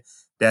sincere,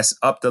 that's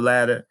up the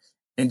ladder,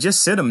 and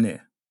just sit them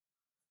there.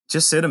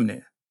 Just sit them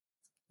there.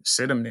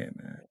 Sit them there,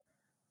 man.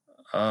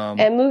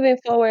 And moving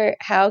forward,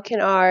 how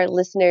can our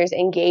listeners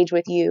engage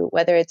with you,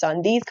 whether it's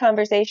on these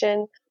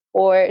conversations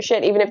or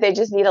even if they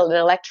just need an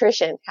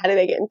electrician, how do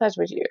they get in touch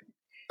with you?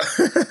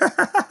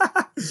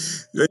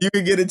 You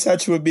can get in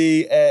touch with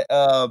me at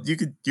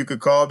you could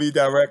call me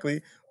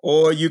directly,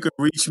 or you could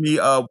reach me.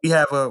 We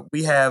have an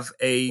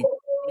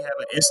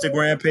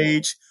Instagram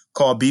page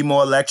called Be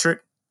More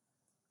Electric.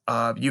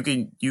 You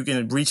can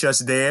reach us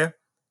there.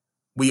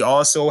 We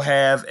also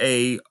have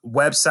a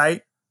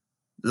website,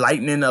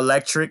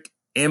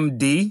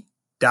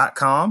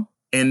 lightningelectricmd.com,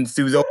 and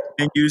through those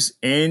venues,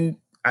 and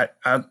I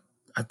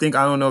think,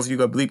 I don't know if you're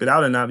gonna bleep it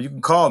out or not, but you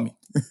can call me.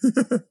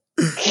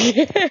 Directly.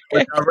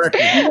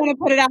 You want to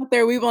put it out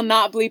there, we will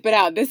not bleep it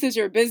out. This is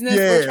your business.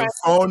 Yeah,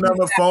 phone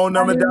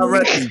number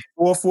directly,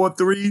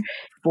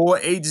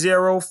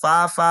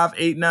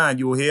 443-480-5589.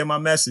 You will hear my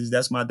message.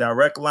 That's my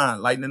direct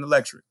line, Lightning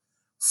Electric.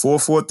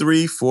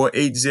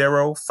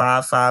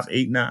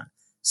 443-480-5589.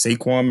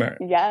 Saquon Merritt.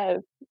 Yes.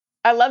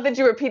 I love that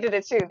you repeated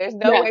it too. There's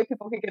no way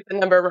people could get the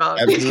number wrong.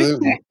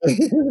 Absolutely. Thank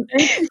you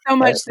so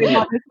much,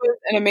 Saquon. This was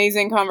an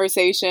amazing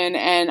conversation,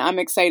 and I'm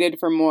excited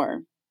for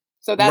more.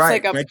 So that's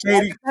right, like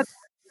Katie,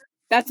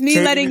 that's me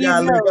Katie, letting you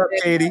know. Link up,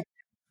 Katie.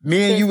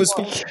 Me and you was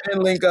supposed to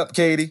link up,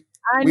 Katie.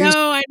 I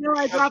know. I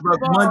dropped the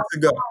ball months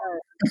ago.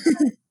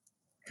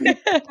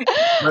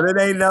 But it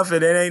ain't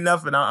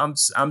nothing. I'm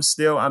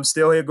still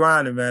here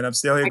grinding, man. I'm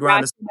still here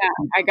grinding.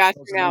 I got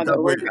you now.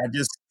 Though.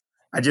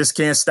 I just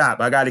can't stop.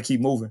 I got to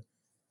keep moving.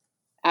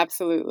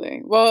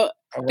 Absolutely. Well,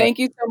 Thank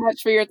you so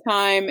much for your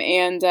time,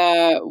 and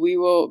we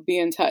will be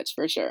in touch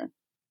for sure.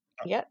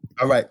 Yep.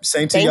 All right.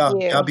 Same to y'all.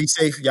 Y'all be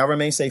safe. Y'all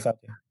remain safe out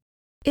there.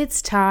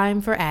 It's time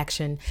for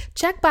action.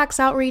 Checkbox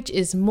Outreach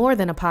is more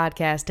than a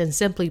podcast and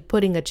simply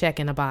putting a check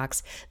in a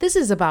box. This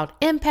is about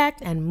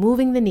impact and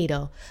moving the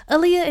needle.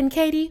 Aaliyah and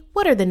Katie,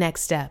 what are the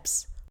next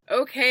steps?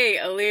 Okay,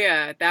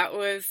 Aaliyah, that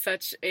was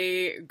such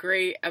a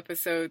great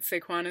episode.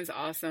 Saquon is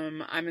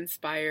awesome. I'm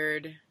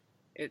inspired.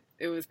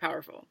 It was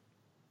powerful.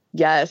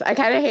 Yes, I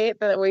kind of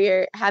hate that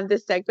we have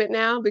this segment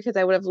now because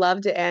I would have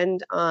loved to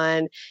end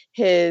on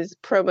his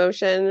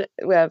promotion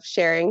of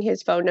sharing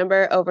his phone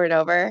number over and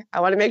over.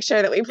 I want to make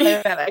sure that we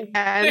play that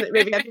again,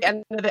 maybe at the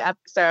end of the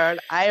episode.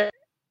 I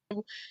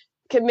am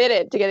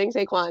committed to getting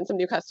Saquon some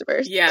new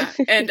customers. Yeah,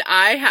 and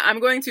I'm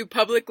going to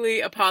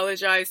publicly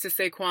apologize to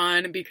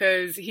Saquon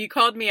because he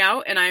called me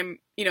out, and I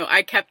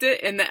kept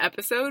it in the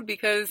episode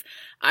because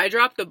I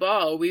dropped the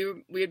ball. We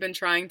had been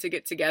trying to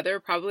get together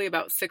probably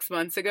about 6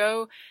 months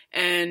ago,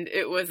 and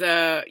it was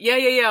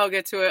I'll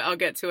get to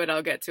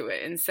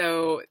it. And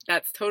so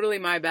that's totally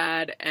my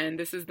bad, and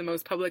this is the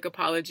most public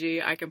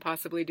apology I can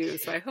possibly do.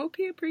 So I hope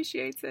he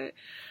appreciates it.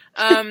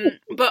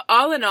 But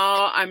all in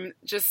all,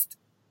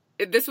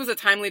 this was a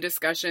timely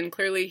discussion.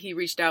 Clearly, he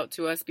reached out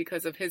to us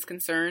because of his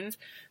concerns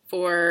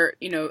for,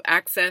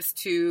 access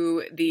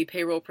to the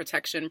payroll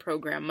protection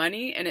program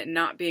money and it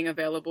not being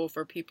available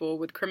for people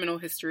with criminal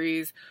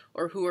histories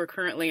or who are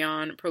currently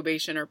on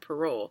probation or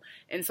parole.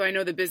 And so I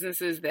know the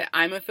businesses that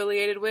I'm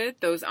affiliated with,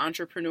 those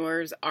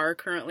entrepreneurs are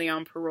currently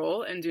on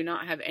parole and do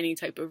not have any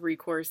type of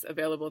recourse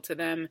available to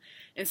them.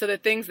 And so the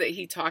things that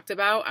he talked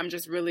about, I'm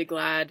just really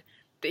glad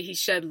that he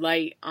shed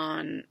light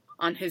on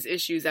on his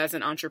issues as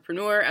an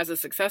entrepreneur, as a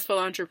successful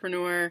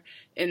entrepreneur,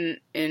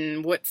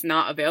 in what's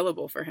not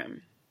available for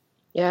him.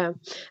 Yeah.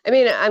 I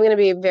mean, I'm going to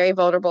be very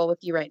vulnerable with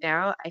you right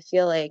now. I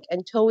feel like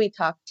until we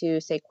talk to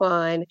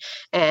Saquon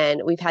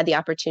and we've had the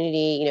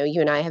opportunity,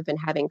 you and I have been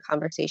having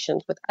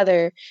conversations with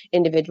other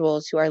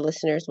individuals who our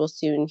listeners will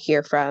soon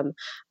hear from.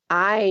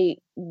 I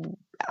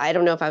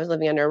don't know if I was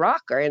living under a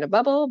rock or in a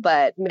bubble,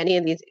 but many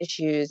of these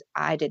issues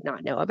I did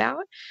not know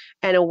about.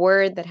 And a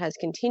word that has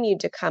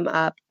continued to come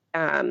up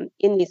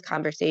in these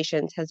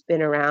conversations has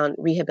been around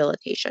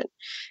rehabilitation.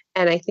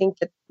 And I think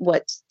that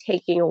what's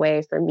taking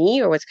away for me,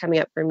 or what's coming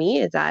up for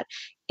me, is that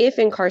if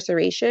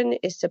incarceration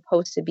is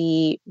supposed to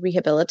be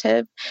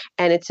rehabilitative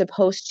and it's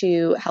supposed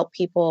to help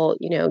people,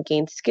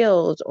 gain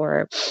skills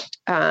or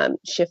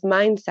shift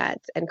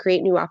mindsets and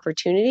create new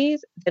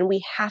opportunities, then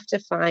we have to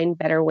find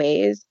better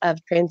ways of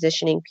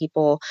transitioning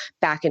people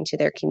back into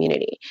their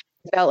community.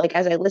 I felt like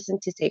as I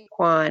listened to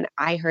Saquon,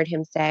 I heard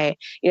him say,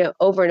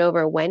 over and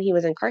over, when he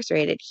was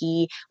incarcerated,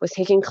 he was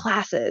taking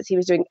classes. He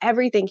was doing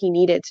everything he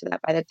needed so that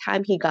by the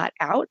time he got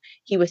out,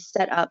 he was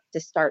set up to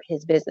start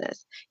his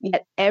business.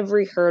 Yet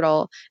every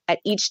hurdle at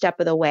each step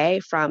of the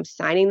way, from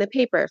signing the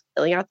paper,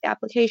 filling out the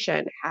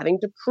application, having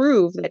to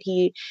prove that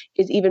he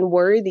is even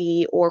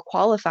worthy or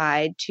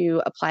qualified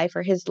to apply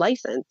for his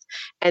license,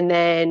 and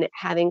then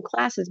having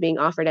classes being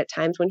offered at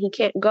times when he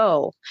can't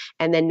go.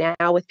 And then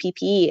now with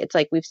PPE, it's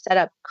like we've set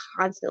up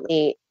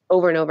constantly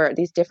over and over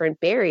these different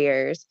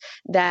barriers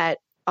that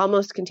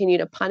almost continue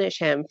to punish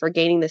him for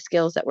gaining the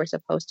skills that were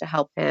supposed to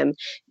help him,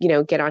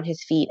 get on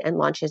his feet and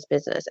launch his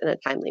business in a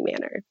timely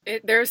manner.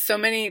 There's so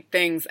many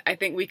things. I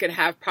think we could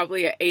have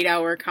probably an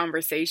 8-hour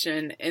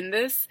conversation in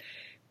this,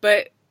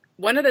 but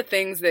one of the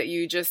things that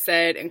you just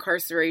said,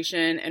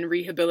 incarceration and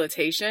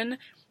rehabilitation,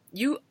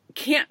 you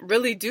can't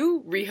really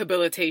do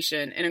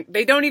rehabilitation, and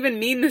they don't even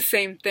mean the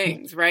same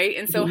things, right?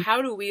 And so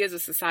how do we as a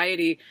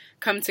society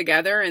come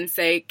together and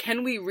say,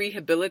 can we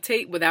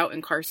rehabilitate without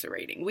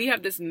incarcerating? We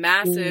have this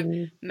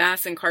massive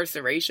mass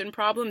incarceration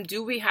problem.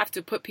 Do we have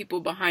to put people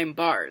behind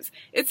bars?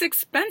 It's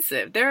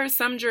expensive. There are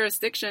some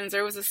jurisdictions,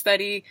 there was a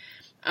study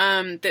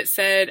that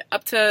said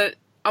up to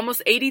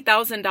almost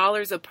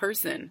 $80,000 a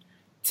person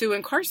to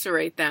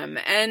incarcerate them.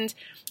 And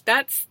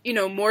that's,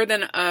 more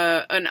than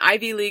an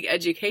Ivy League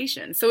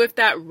education. So if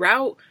that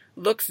route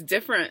looks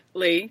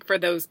differently for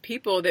those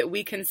people, that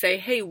we can say,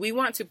 hey, we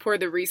want to pour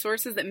the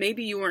resources that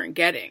maybe you weren't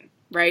getting,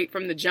 right,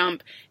 from the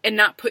jump, and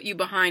not put you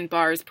behind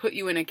bars, put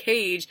you in a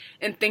cage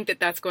and think that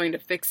that's going to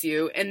fix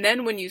you. And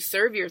then when you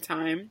serve your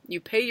time, you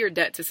pay your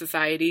debt to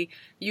society,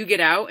 you get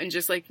out, and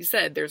just like you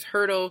said, there's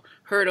hurdle,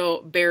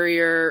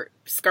 barrier,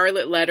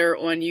 scarlet letter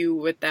on you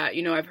with that.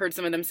 I've heard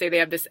some of them say they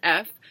have this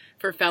F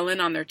for felon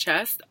on their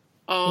chest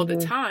all the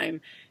time.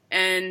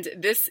 And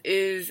this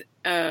is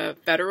a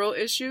federal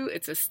issue.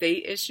 It's a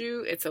state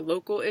issue. It's a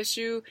local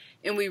issue.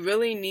 And we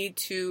really need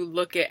to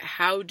look at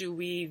how do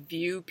we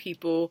view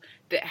people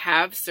that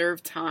have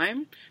served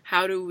time?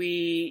 How do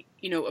we,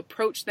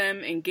 approach them,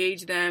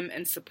 engage them,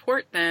 and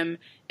support them,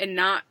 and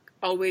not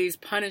always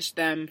punish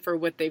them for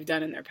what they've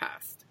done in their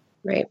past?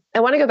 Right.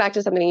 I want to go back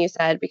to something you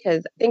said,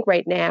 because I think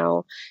right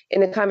now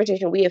in the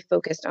conversation, we have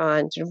focused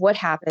on sort of what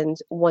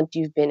happens once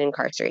you've been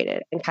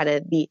incarcerated and kind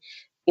of the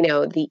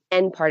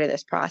end part of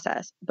this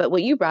process. But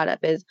what you brought up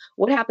is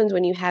what happens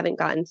when you haven't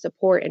gotten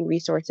support and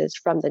resources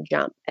from the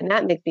jump. And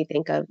that makes me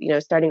think of,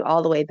 starting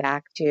all the way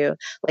back to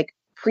like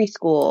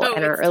preschool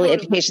and our early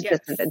education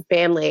systems and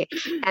family.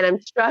 And I'm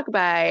struck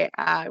by,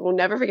 I will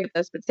never forget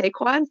this, but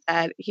Saquon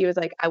said, he was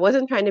like, I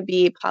wasn't trying to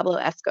be Pablo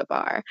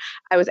Escobar.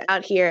 I was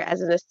out here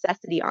as a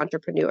necessity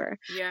entrepreneur.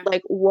 Yeah.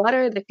 Like, what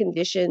are the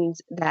conditions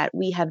that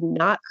we have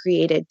not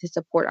created to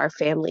support our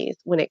families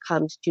when it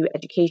comes to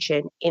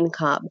education,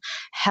 income,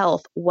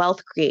 health,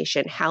 wealth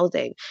creation,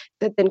 housing,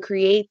 that then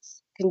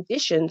creates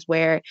conditions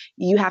where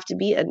you have to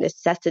be a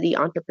necessity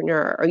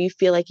entrepreneur, or you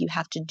feel like you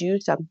have to do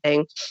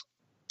something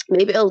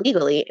maybe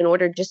illegally in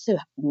order just to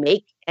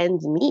make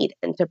ends meet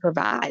and to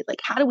provide? Like,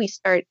 how do we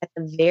start at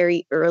the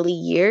very early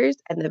years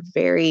and the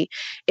very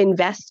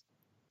invest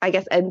at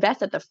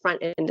the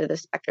front end of the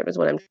spectrum is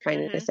what I'm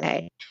trying to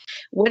say.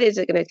 What is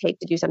it going to take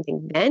to do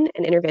something then,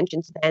 and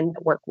interventions then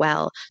that work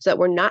well, so that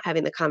we're not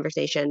having the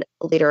conversation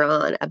later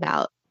on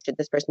about, should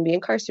this person be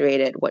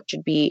incarcerated? What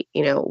should be,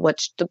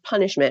 what's the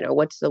punishment, or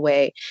what's the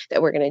way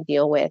that we're going to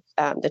deal with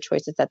the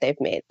choices that they've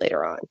made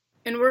later on?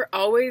 And we're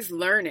always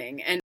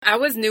learning. And I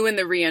was new in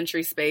the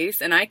reentry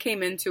space, and I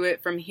came into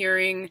it from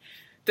hearing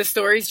the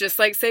stories just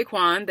like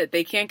Saquon, that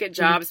they can't get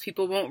jobs,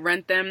 people won't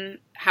rent them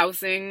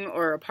housing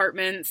or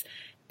apartments,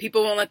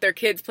 people won't let their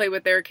kids play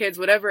with their kids,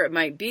 whatever it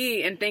might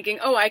be, and thinking,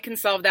 oh, I can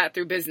solve that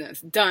through business.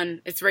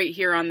 Done. It's right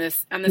here on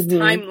this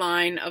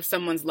timeline of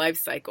someone's life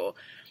cycle.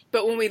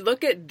 But when we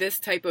look at this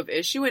type of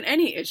issue, and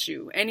any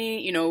issue,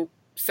 any,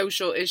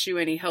 social issue,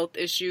 any health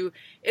issue,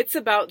 it's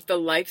about the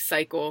life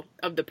cycle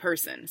of the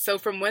person. So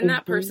from when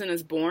that person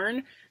is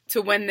born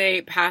to when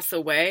they pass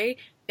away,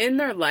 in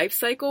their life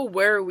cycle,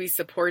 where are we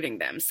supporting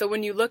them? So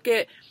when you look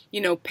at,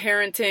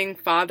 parenting,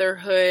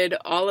 fatherhood,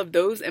 all of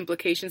those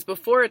implications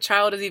before a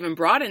child is even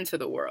brought into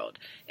the world.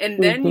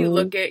 And then you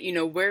look at,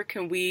 where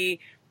can we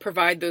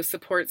provide those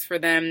supports for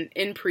them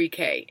in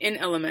pre-K, in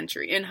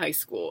elementary, in high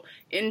school,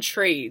 in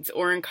trades,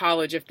 or in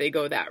college if they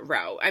go that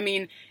route. I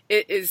mean,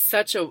 it is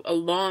such a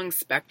long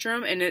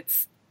spectrum, and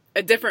it's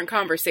a different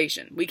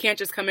conversation. We can't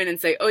just come in and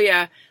say, oh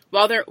yeah,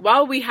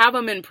 while we have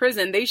them in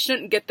prison, they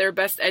shouldn't get their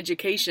best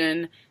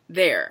education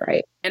there.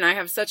 Right. And I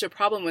have such a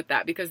problem with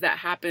that because that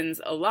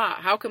happens a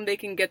lot. How come they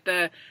can get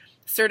the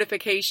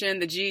certification,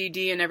 the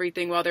GED and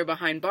everything while they're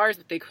behind bars,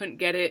 but they couldn't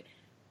get it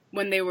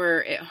when they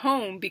were at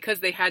home because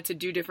they had to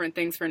do different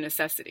things for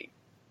necessity?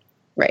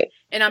 Right.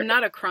 And I'm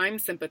not a crime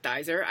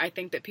sympathizer. I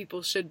think that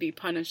people should be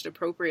punished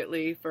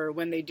appropriately for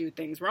when they do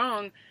things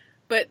wrong,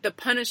 but the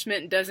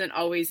punishment doesn't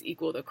always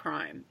equal the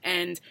crime.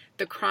 And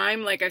the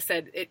crime, like I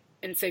said,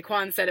 and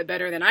Saquon said it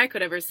better than I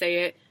could ever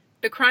say it,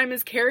 the crime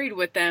is carried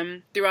with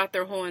them throughout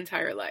their whole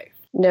entire life.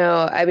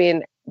 No, I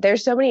mean,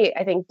 there's so many,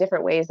 I think,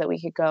 different ways that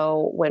we could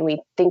go when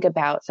we think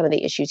about some of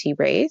the issues he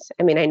raised.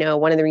 I mean, I know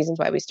one of the reasons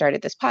why we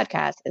started this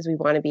podcast is we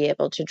want to be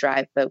able to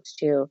drive folks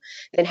to,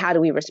 then how do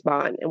we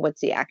respond and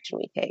what's the action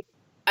we take?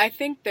 I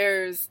think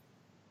there's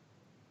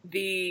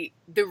the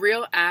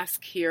real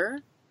ask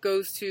here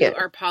goes to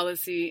our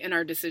policy and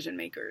our decision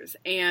makers,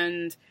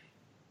 and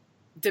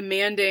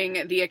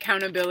demanding the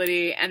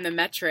accountability and the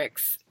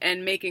metrics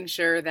and making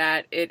sure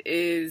that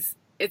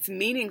it's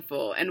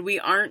meaningful, and we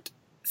aren't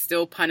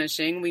still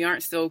punishing, we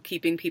aren't still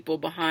keeping people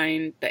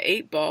behind the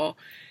 8 ball.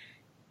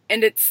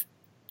 And it's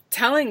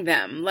telling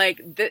them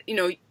that,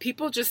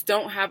 people just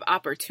don't have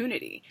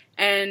opportunity.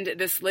 And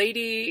this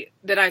lady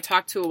that I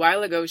talked to a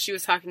while ago, she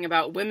was talking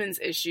about women's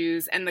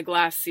issues and the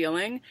glass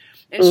ceiling.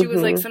 And she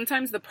was like,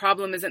 sometimes the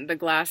problem isn't the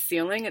glass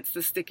ceiling, it's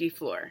the sticky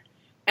floor.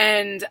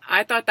 And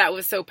I thought that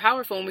was so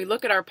powerful. When we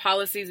look at our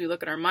policies, we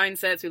look at our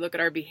mindsets, we look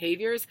at our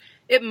behaviors,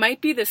 it might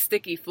be the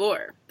sticky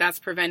floor that's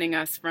preventing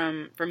us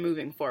from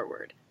moving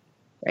forward.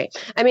 Right.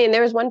 I mean,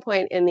 there was one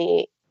point in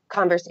the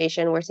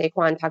conversation where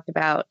Saquon talked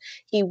about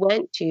he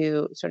went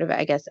to sort of,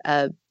 I guess,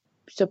 a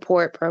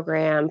support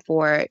program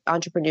for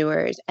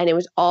entrepreneurs, and it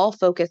was all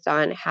focused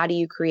on how do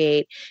you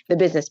create the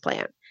business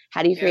plan?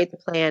 How do you create the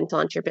plan to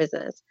launch your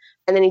business?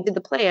 And then he did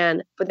the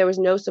plan, but there was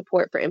no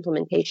support for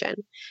implementation.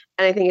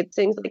 And I think it's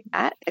things like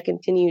that that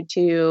continue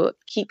to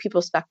keep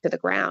people stuck to the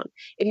ground.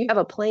 If you have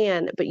a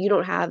plan, but you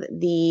don't have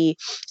the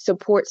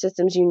support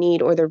systems you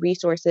need or the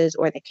resources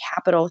or the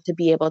capital to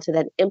be able to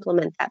then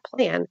implement that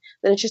plan,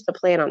 then it's just a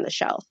plan on the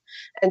shelf.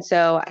 And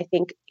so I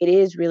think it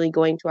is really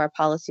going to our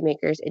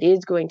policymakers. It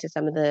is going to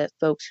some of the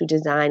folks who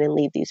design and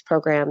lead these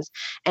programs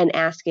and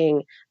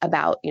asking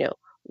about,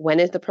 when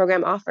is the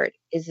program offered?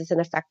 Is this an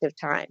effective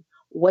time?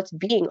 What's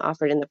being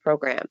offered in the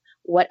program?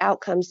 What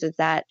outcomes does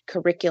that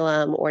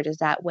curriculum or does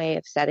that way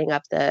of setting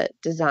up the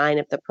design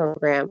of the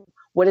program,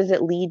 what does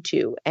it lead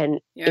to? And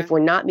if we're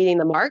not meeting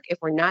the mark, if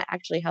we're not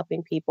actually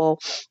helping people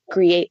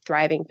create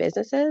thriving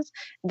businesses,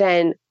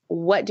 then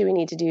what do we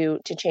need to do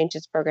to change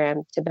this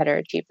program to better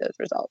achieve those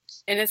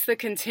results? And it's the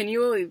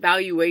continual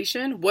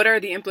evaluation. What are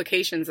the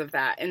implications of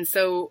that? And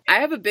so I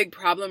have a big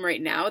problem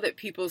right now that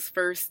people's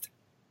first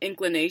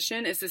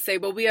inclination is to say,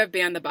 well, we have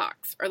ban the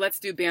box, or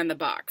let's do ban the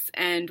box.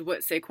 And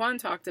what Saquon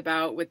talked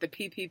about with the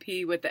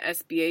PPP, with the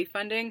SBA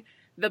funding,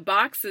 the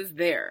box is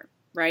there,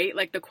 right?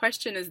 Like the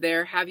question is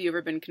there, have you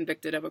ever been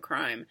convicted of a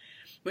crime?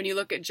 When you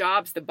look at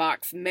jobs, the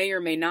box may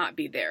or may not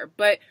be there.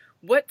 But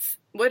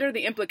what are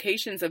the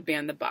implications of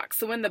ban the box?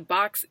 So when the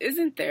box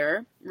isn't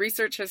there,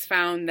 research has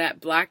found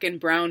that Black and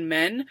brown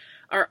men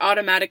are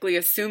automatically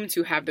assumed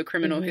to have the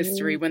criminal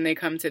history when they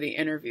come to the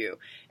interview.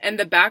 And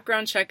the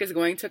background check is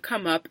going to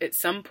come up at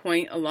some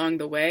point along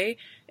the way.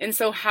 And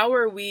so how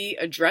are we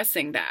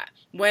addressing that?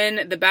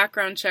 When the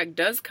background check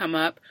does come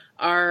up,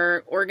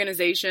 are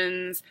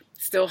organizations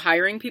still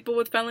hiring people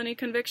with felony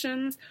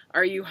convictions?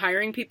 Are you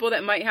hiring people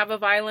that might have a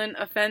violent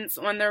offense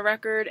on their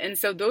record? And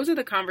so those are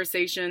the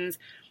conversations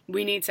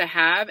we need to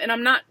have. And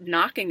I'm not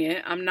knocking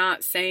it. I'm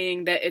not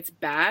saying that it's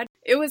bad.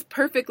 It was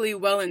perfectly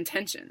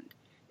well-intentioned.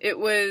 It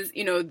was,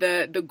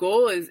 the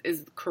goal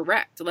is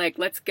correct. Like,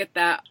 let's get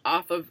that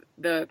off of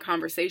the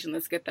conversation.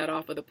 Let's get that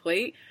off of the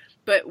plate.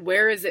 But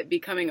where is it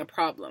becoming a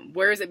problem?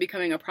 Where is it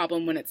becoming a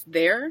problem when it's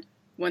there,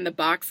 when the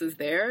box is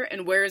there?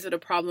 And where is it a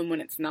problem when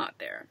it's not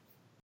there?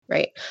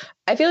 Right.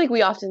 I feel like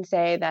we often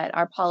say that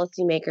our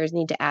policymakers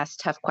need to ask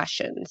tough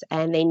questions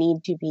and they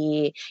need to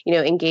be,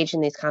 engaged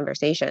in these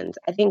conversations.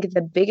 I think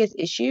the biggest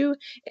issue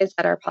is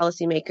that our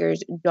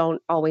policymakers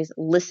don't always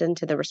listen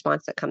to the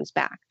response that comes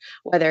back,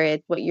 whether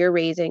it's what you're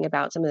raising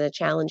about some of the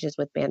challenges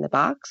with Ban the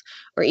Box,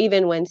 or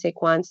even when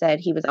Saquon said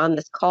he was on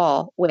this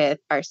call with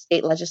our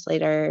state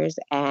legislators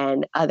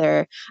and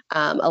other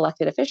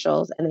elected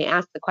officials, and they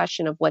asked the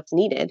question of what's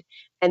needed.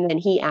 And then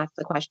he asked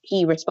the question,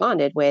 he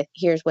responded with,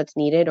 here's what's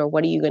needed, or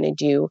what are you going to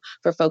do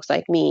for folks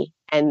like me?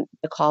 And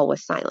the call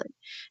was silent.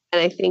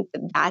 And I think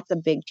that that's a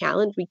big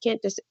challenge. We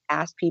can't just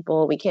ask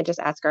people, we can't just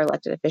ask our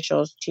elected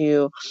officials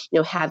to,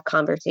 have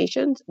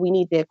conversations. We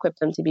need to equip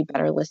them to be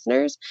better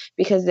listeners,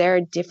 because there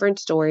are different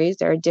stories,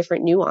 there are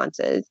different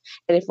nuances.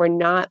 And if we're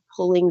not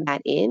pulling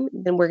that in,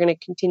 then we're going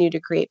to continue to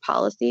create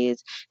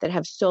policies that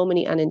have so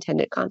many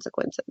unintended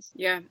consequences.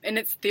 Yeah. And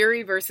it's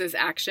theory versus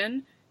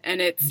action. And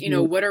it's,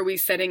 Mhm. what are we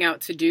setting out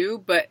to do?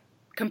 But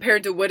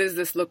compared to what does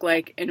this look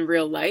like in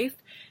real life?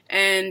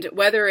 And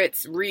whether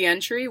it's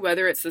reentry,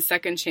 whether it's the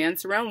second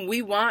chance around,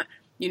 we want,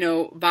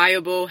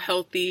 viable,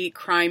 healthy,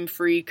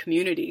 crime-free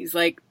communities.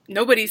 Like,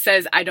 nobody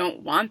says, I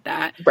don't want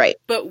that. Right.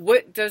 But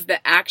what does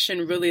the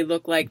action really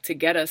look like to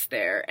get us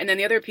there? And then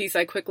the other piece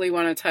I quickly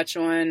want to touch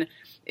on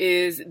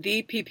is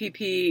the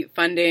PPP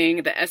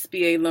funding, the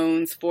SBA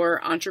loans for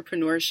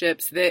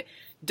entrepreneurships that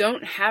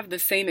don't have the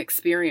same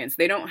experience.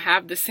 They don't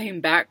have the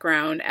same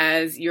background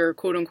as your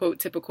quote unquote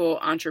typical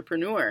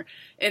entrepreneur.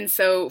 And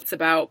so it's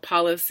about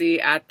policy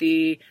at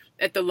the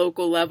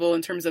local level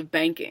in terms of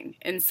banking.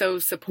 And so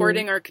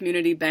supporting our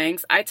community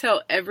banks, I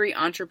tell every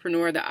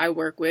entrepreneur that I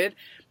work with,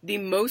 the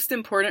most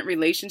important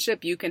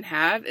relationship you can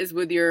have is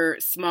with your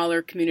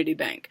smaller community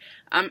bank.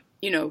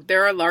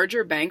 There are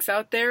larger banks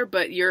out there,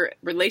 but your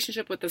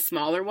relationship with the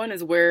smaller one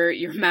is where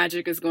your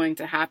magic is going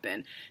to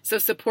happen. So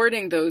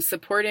supporting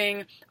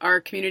our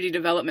community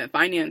development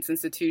finance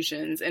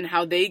institutions and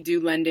how they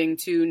do lending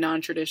to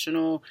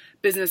non-traditional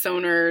business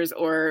owners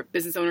or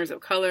business owners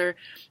of color.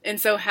 And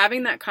so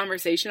having that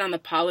conversation on the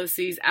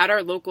policies at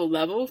our local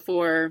level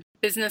for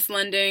business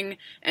lending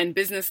and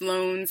business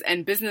loans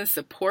and business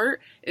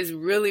support is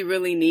really,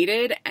 really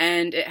needed.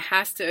 And it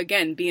has to,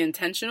 again, be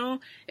intentional.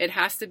 It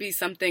has to be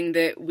something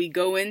that we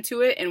go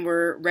into it and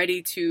we're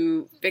ready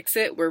to fix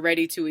it. We're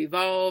ready to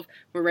evolve.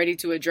 We're ready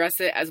to address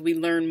it as we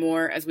learn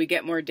more, as we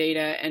get more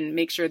data, and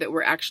make sure that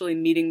we're actually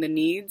meeting the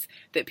needs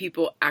that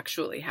people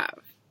actually have.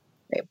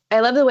 Right.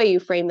 I love the way you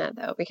frame that,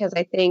 though, because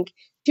I think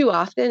too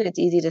often it's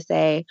easy to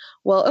say,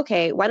 well,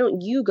 okay, why don't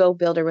you go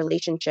build a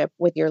relationship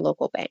with your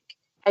local bank?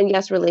 And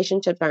yes,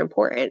 relationships are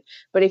important,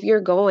 but if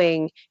you're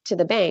going to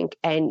the bank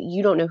and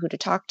you don't know who to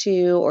talk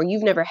to, or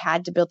you've never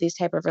had to build these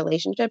type of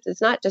relationships,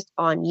 it's not just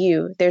on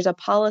you. There's a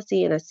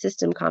policy and a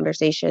system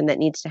conversation that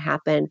needs to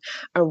happen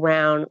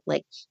around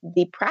like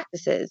the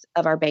practices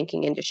of our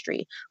banking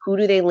industry. Who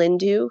do they lend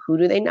to? Who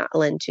do they not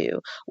lend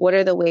to? What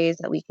are the ways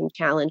that we can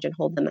challenge and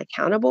hold them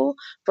accountable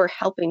for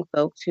helping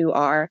folks who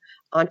are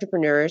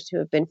entrepreneurs who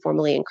have been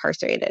formerly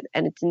incarcerated?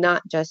 And it's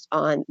not just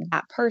on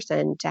that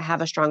person to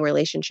have a strong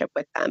relationship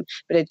with them,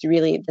 but it's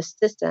really the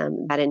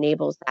system that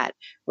enables that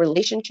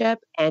relationship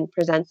and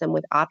presents them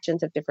with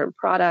options of different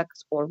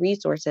products or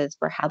resources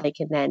for how they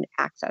can then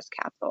access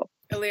capital.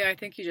 Aaliyah, I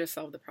think you just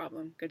solved the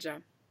problem. Good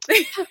job.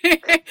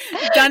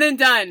 Done and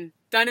done.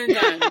 Done and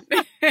done.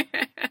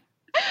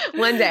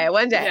 One day.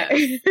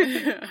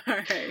 Yes. All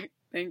right.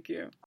 Thank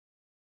you.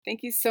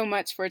 Thank you so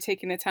much for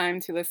taking the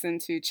time to listen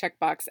to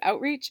Checkbox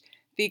Outreach.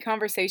 The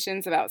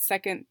conversations about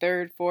second,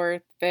 third,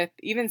 fourth, fifth,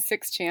 even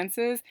sixth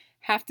chances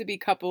have to be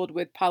coupled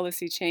with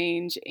policy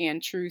change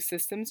and true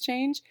systems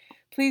change.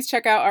 Please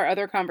check out our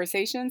other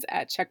conversations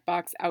at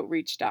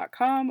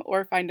checkboxoutreach.com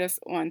or find us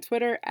on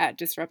Twitter at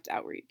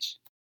DisruptOutreach.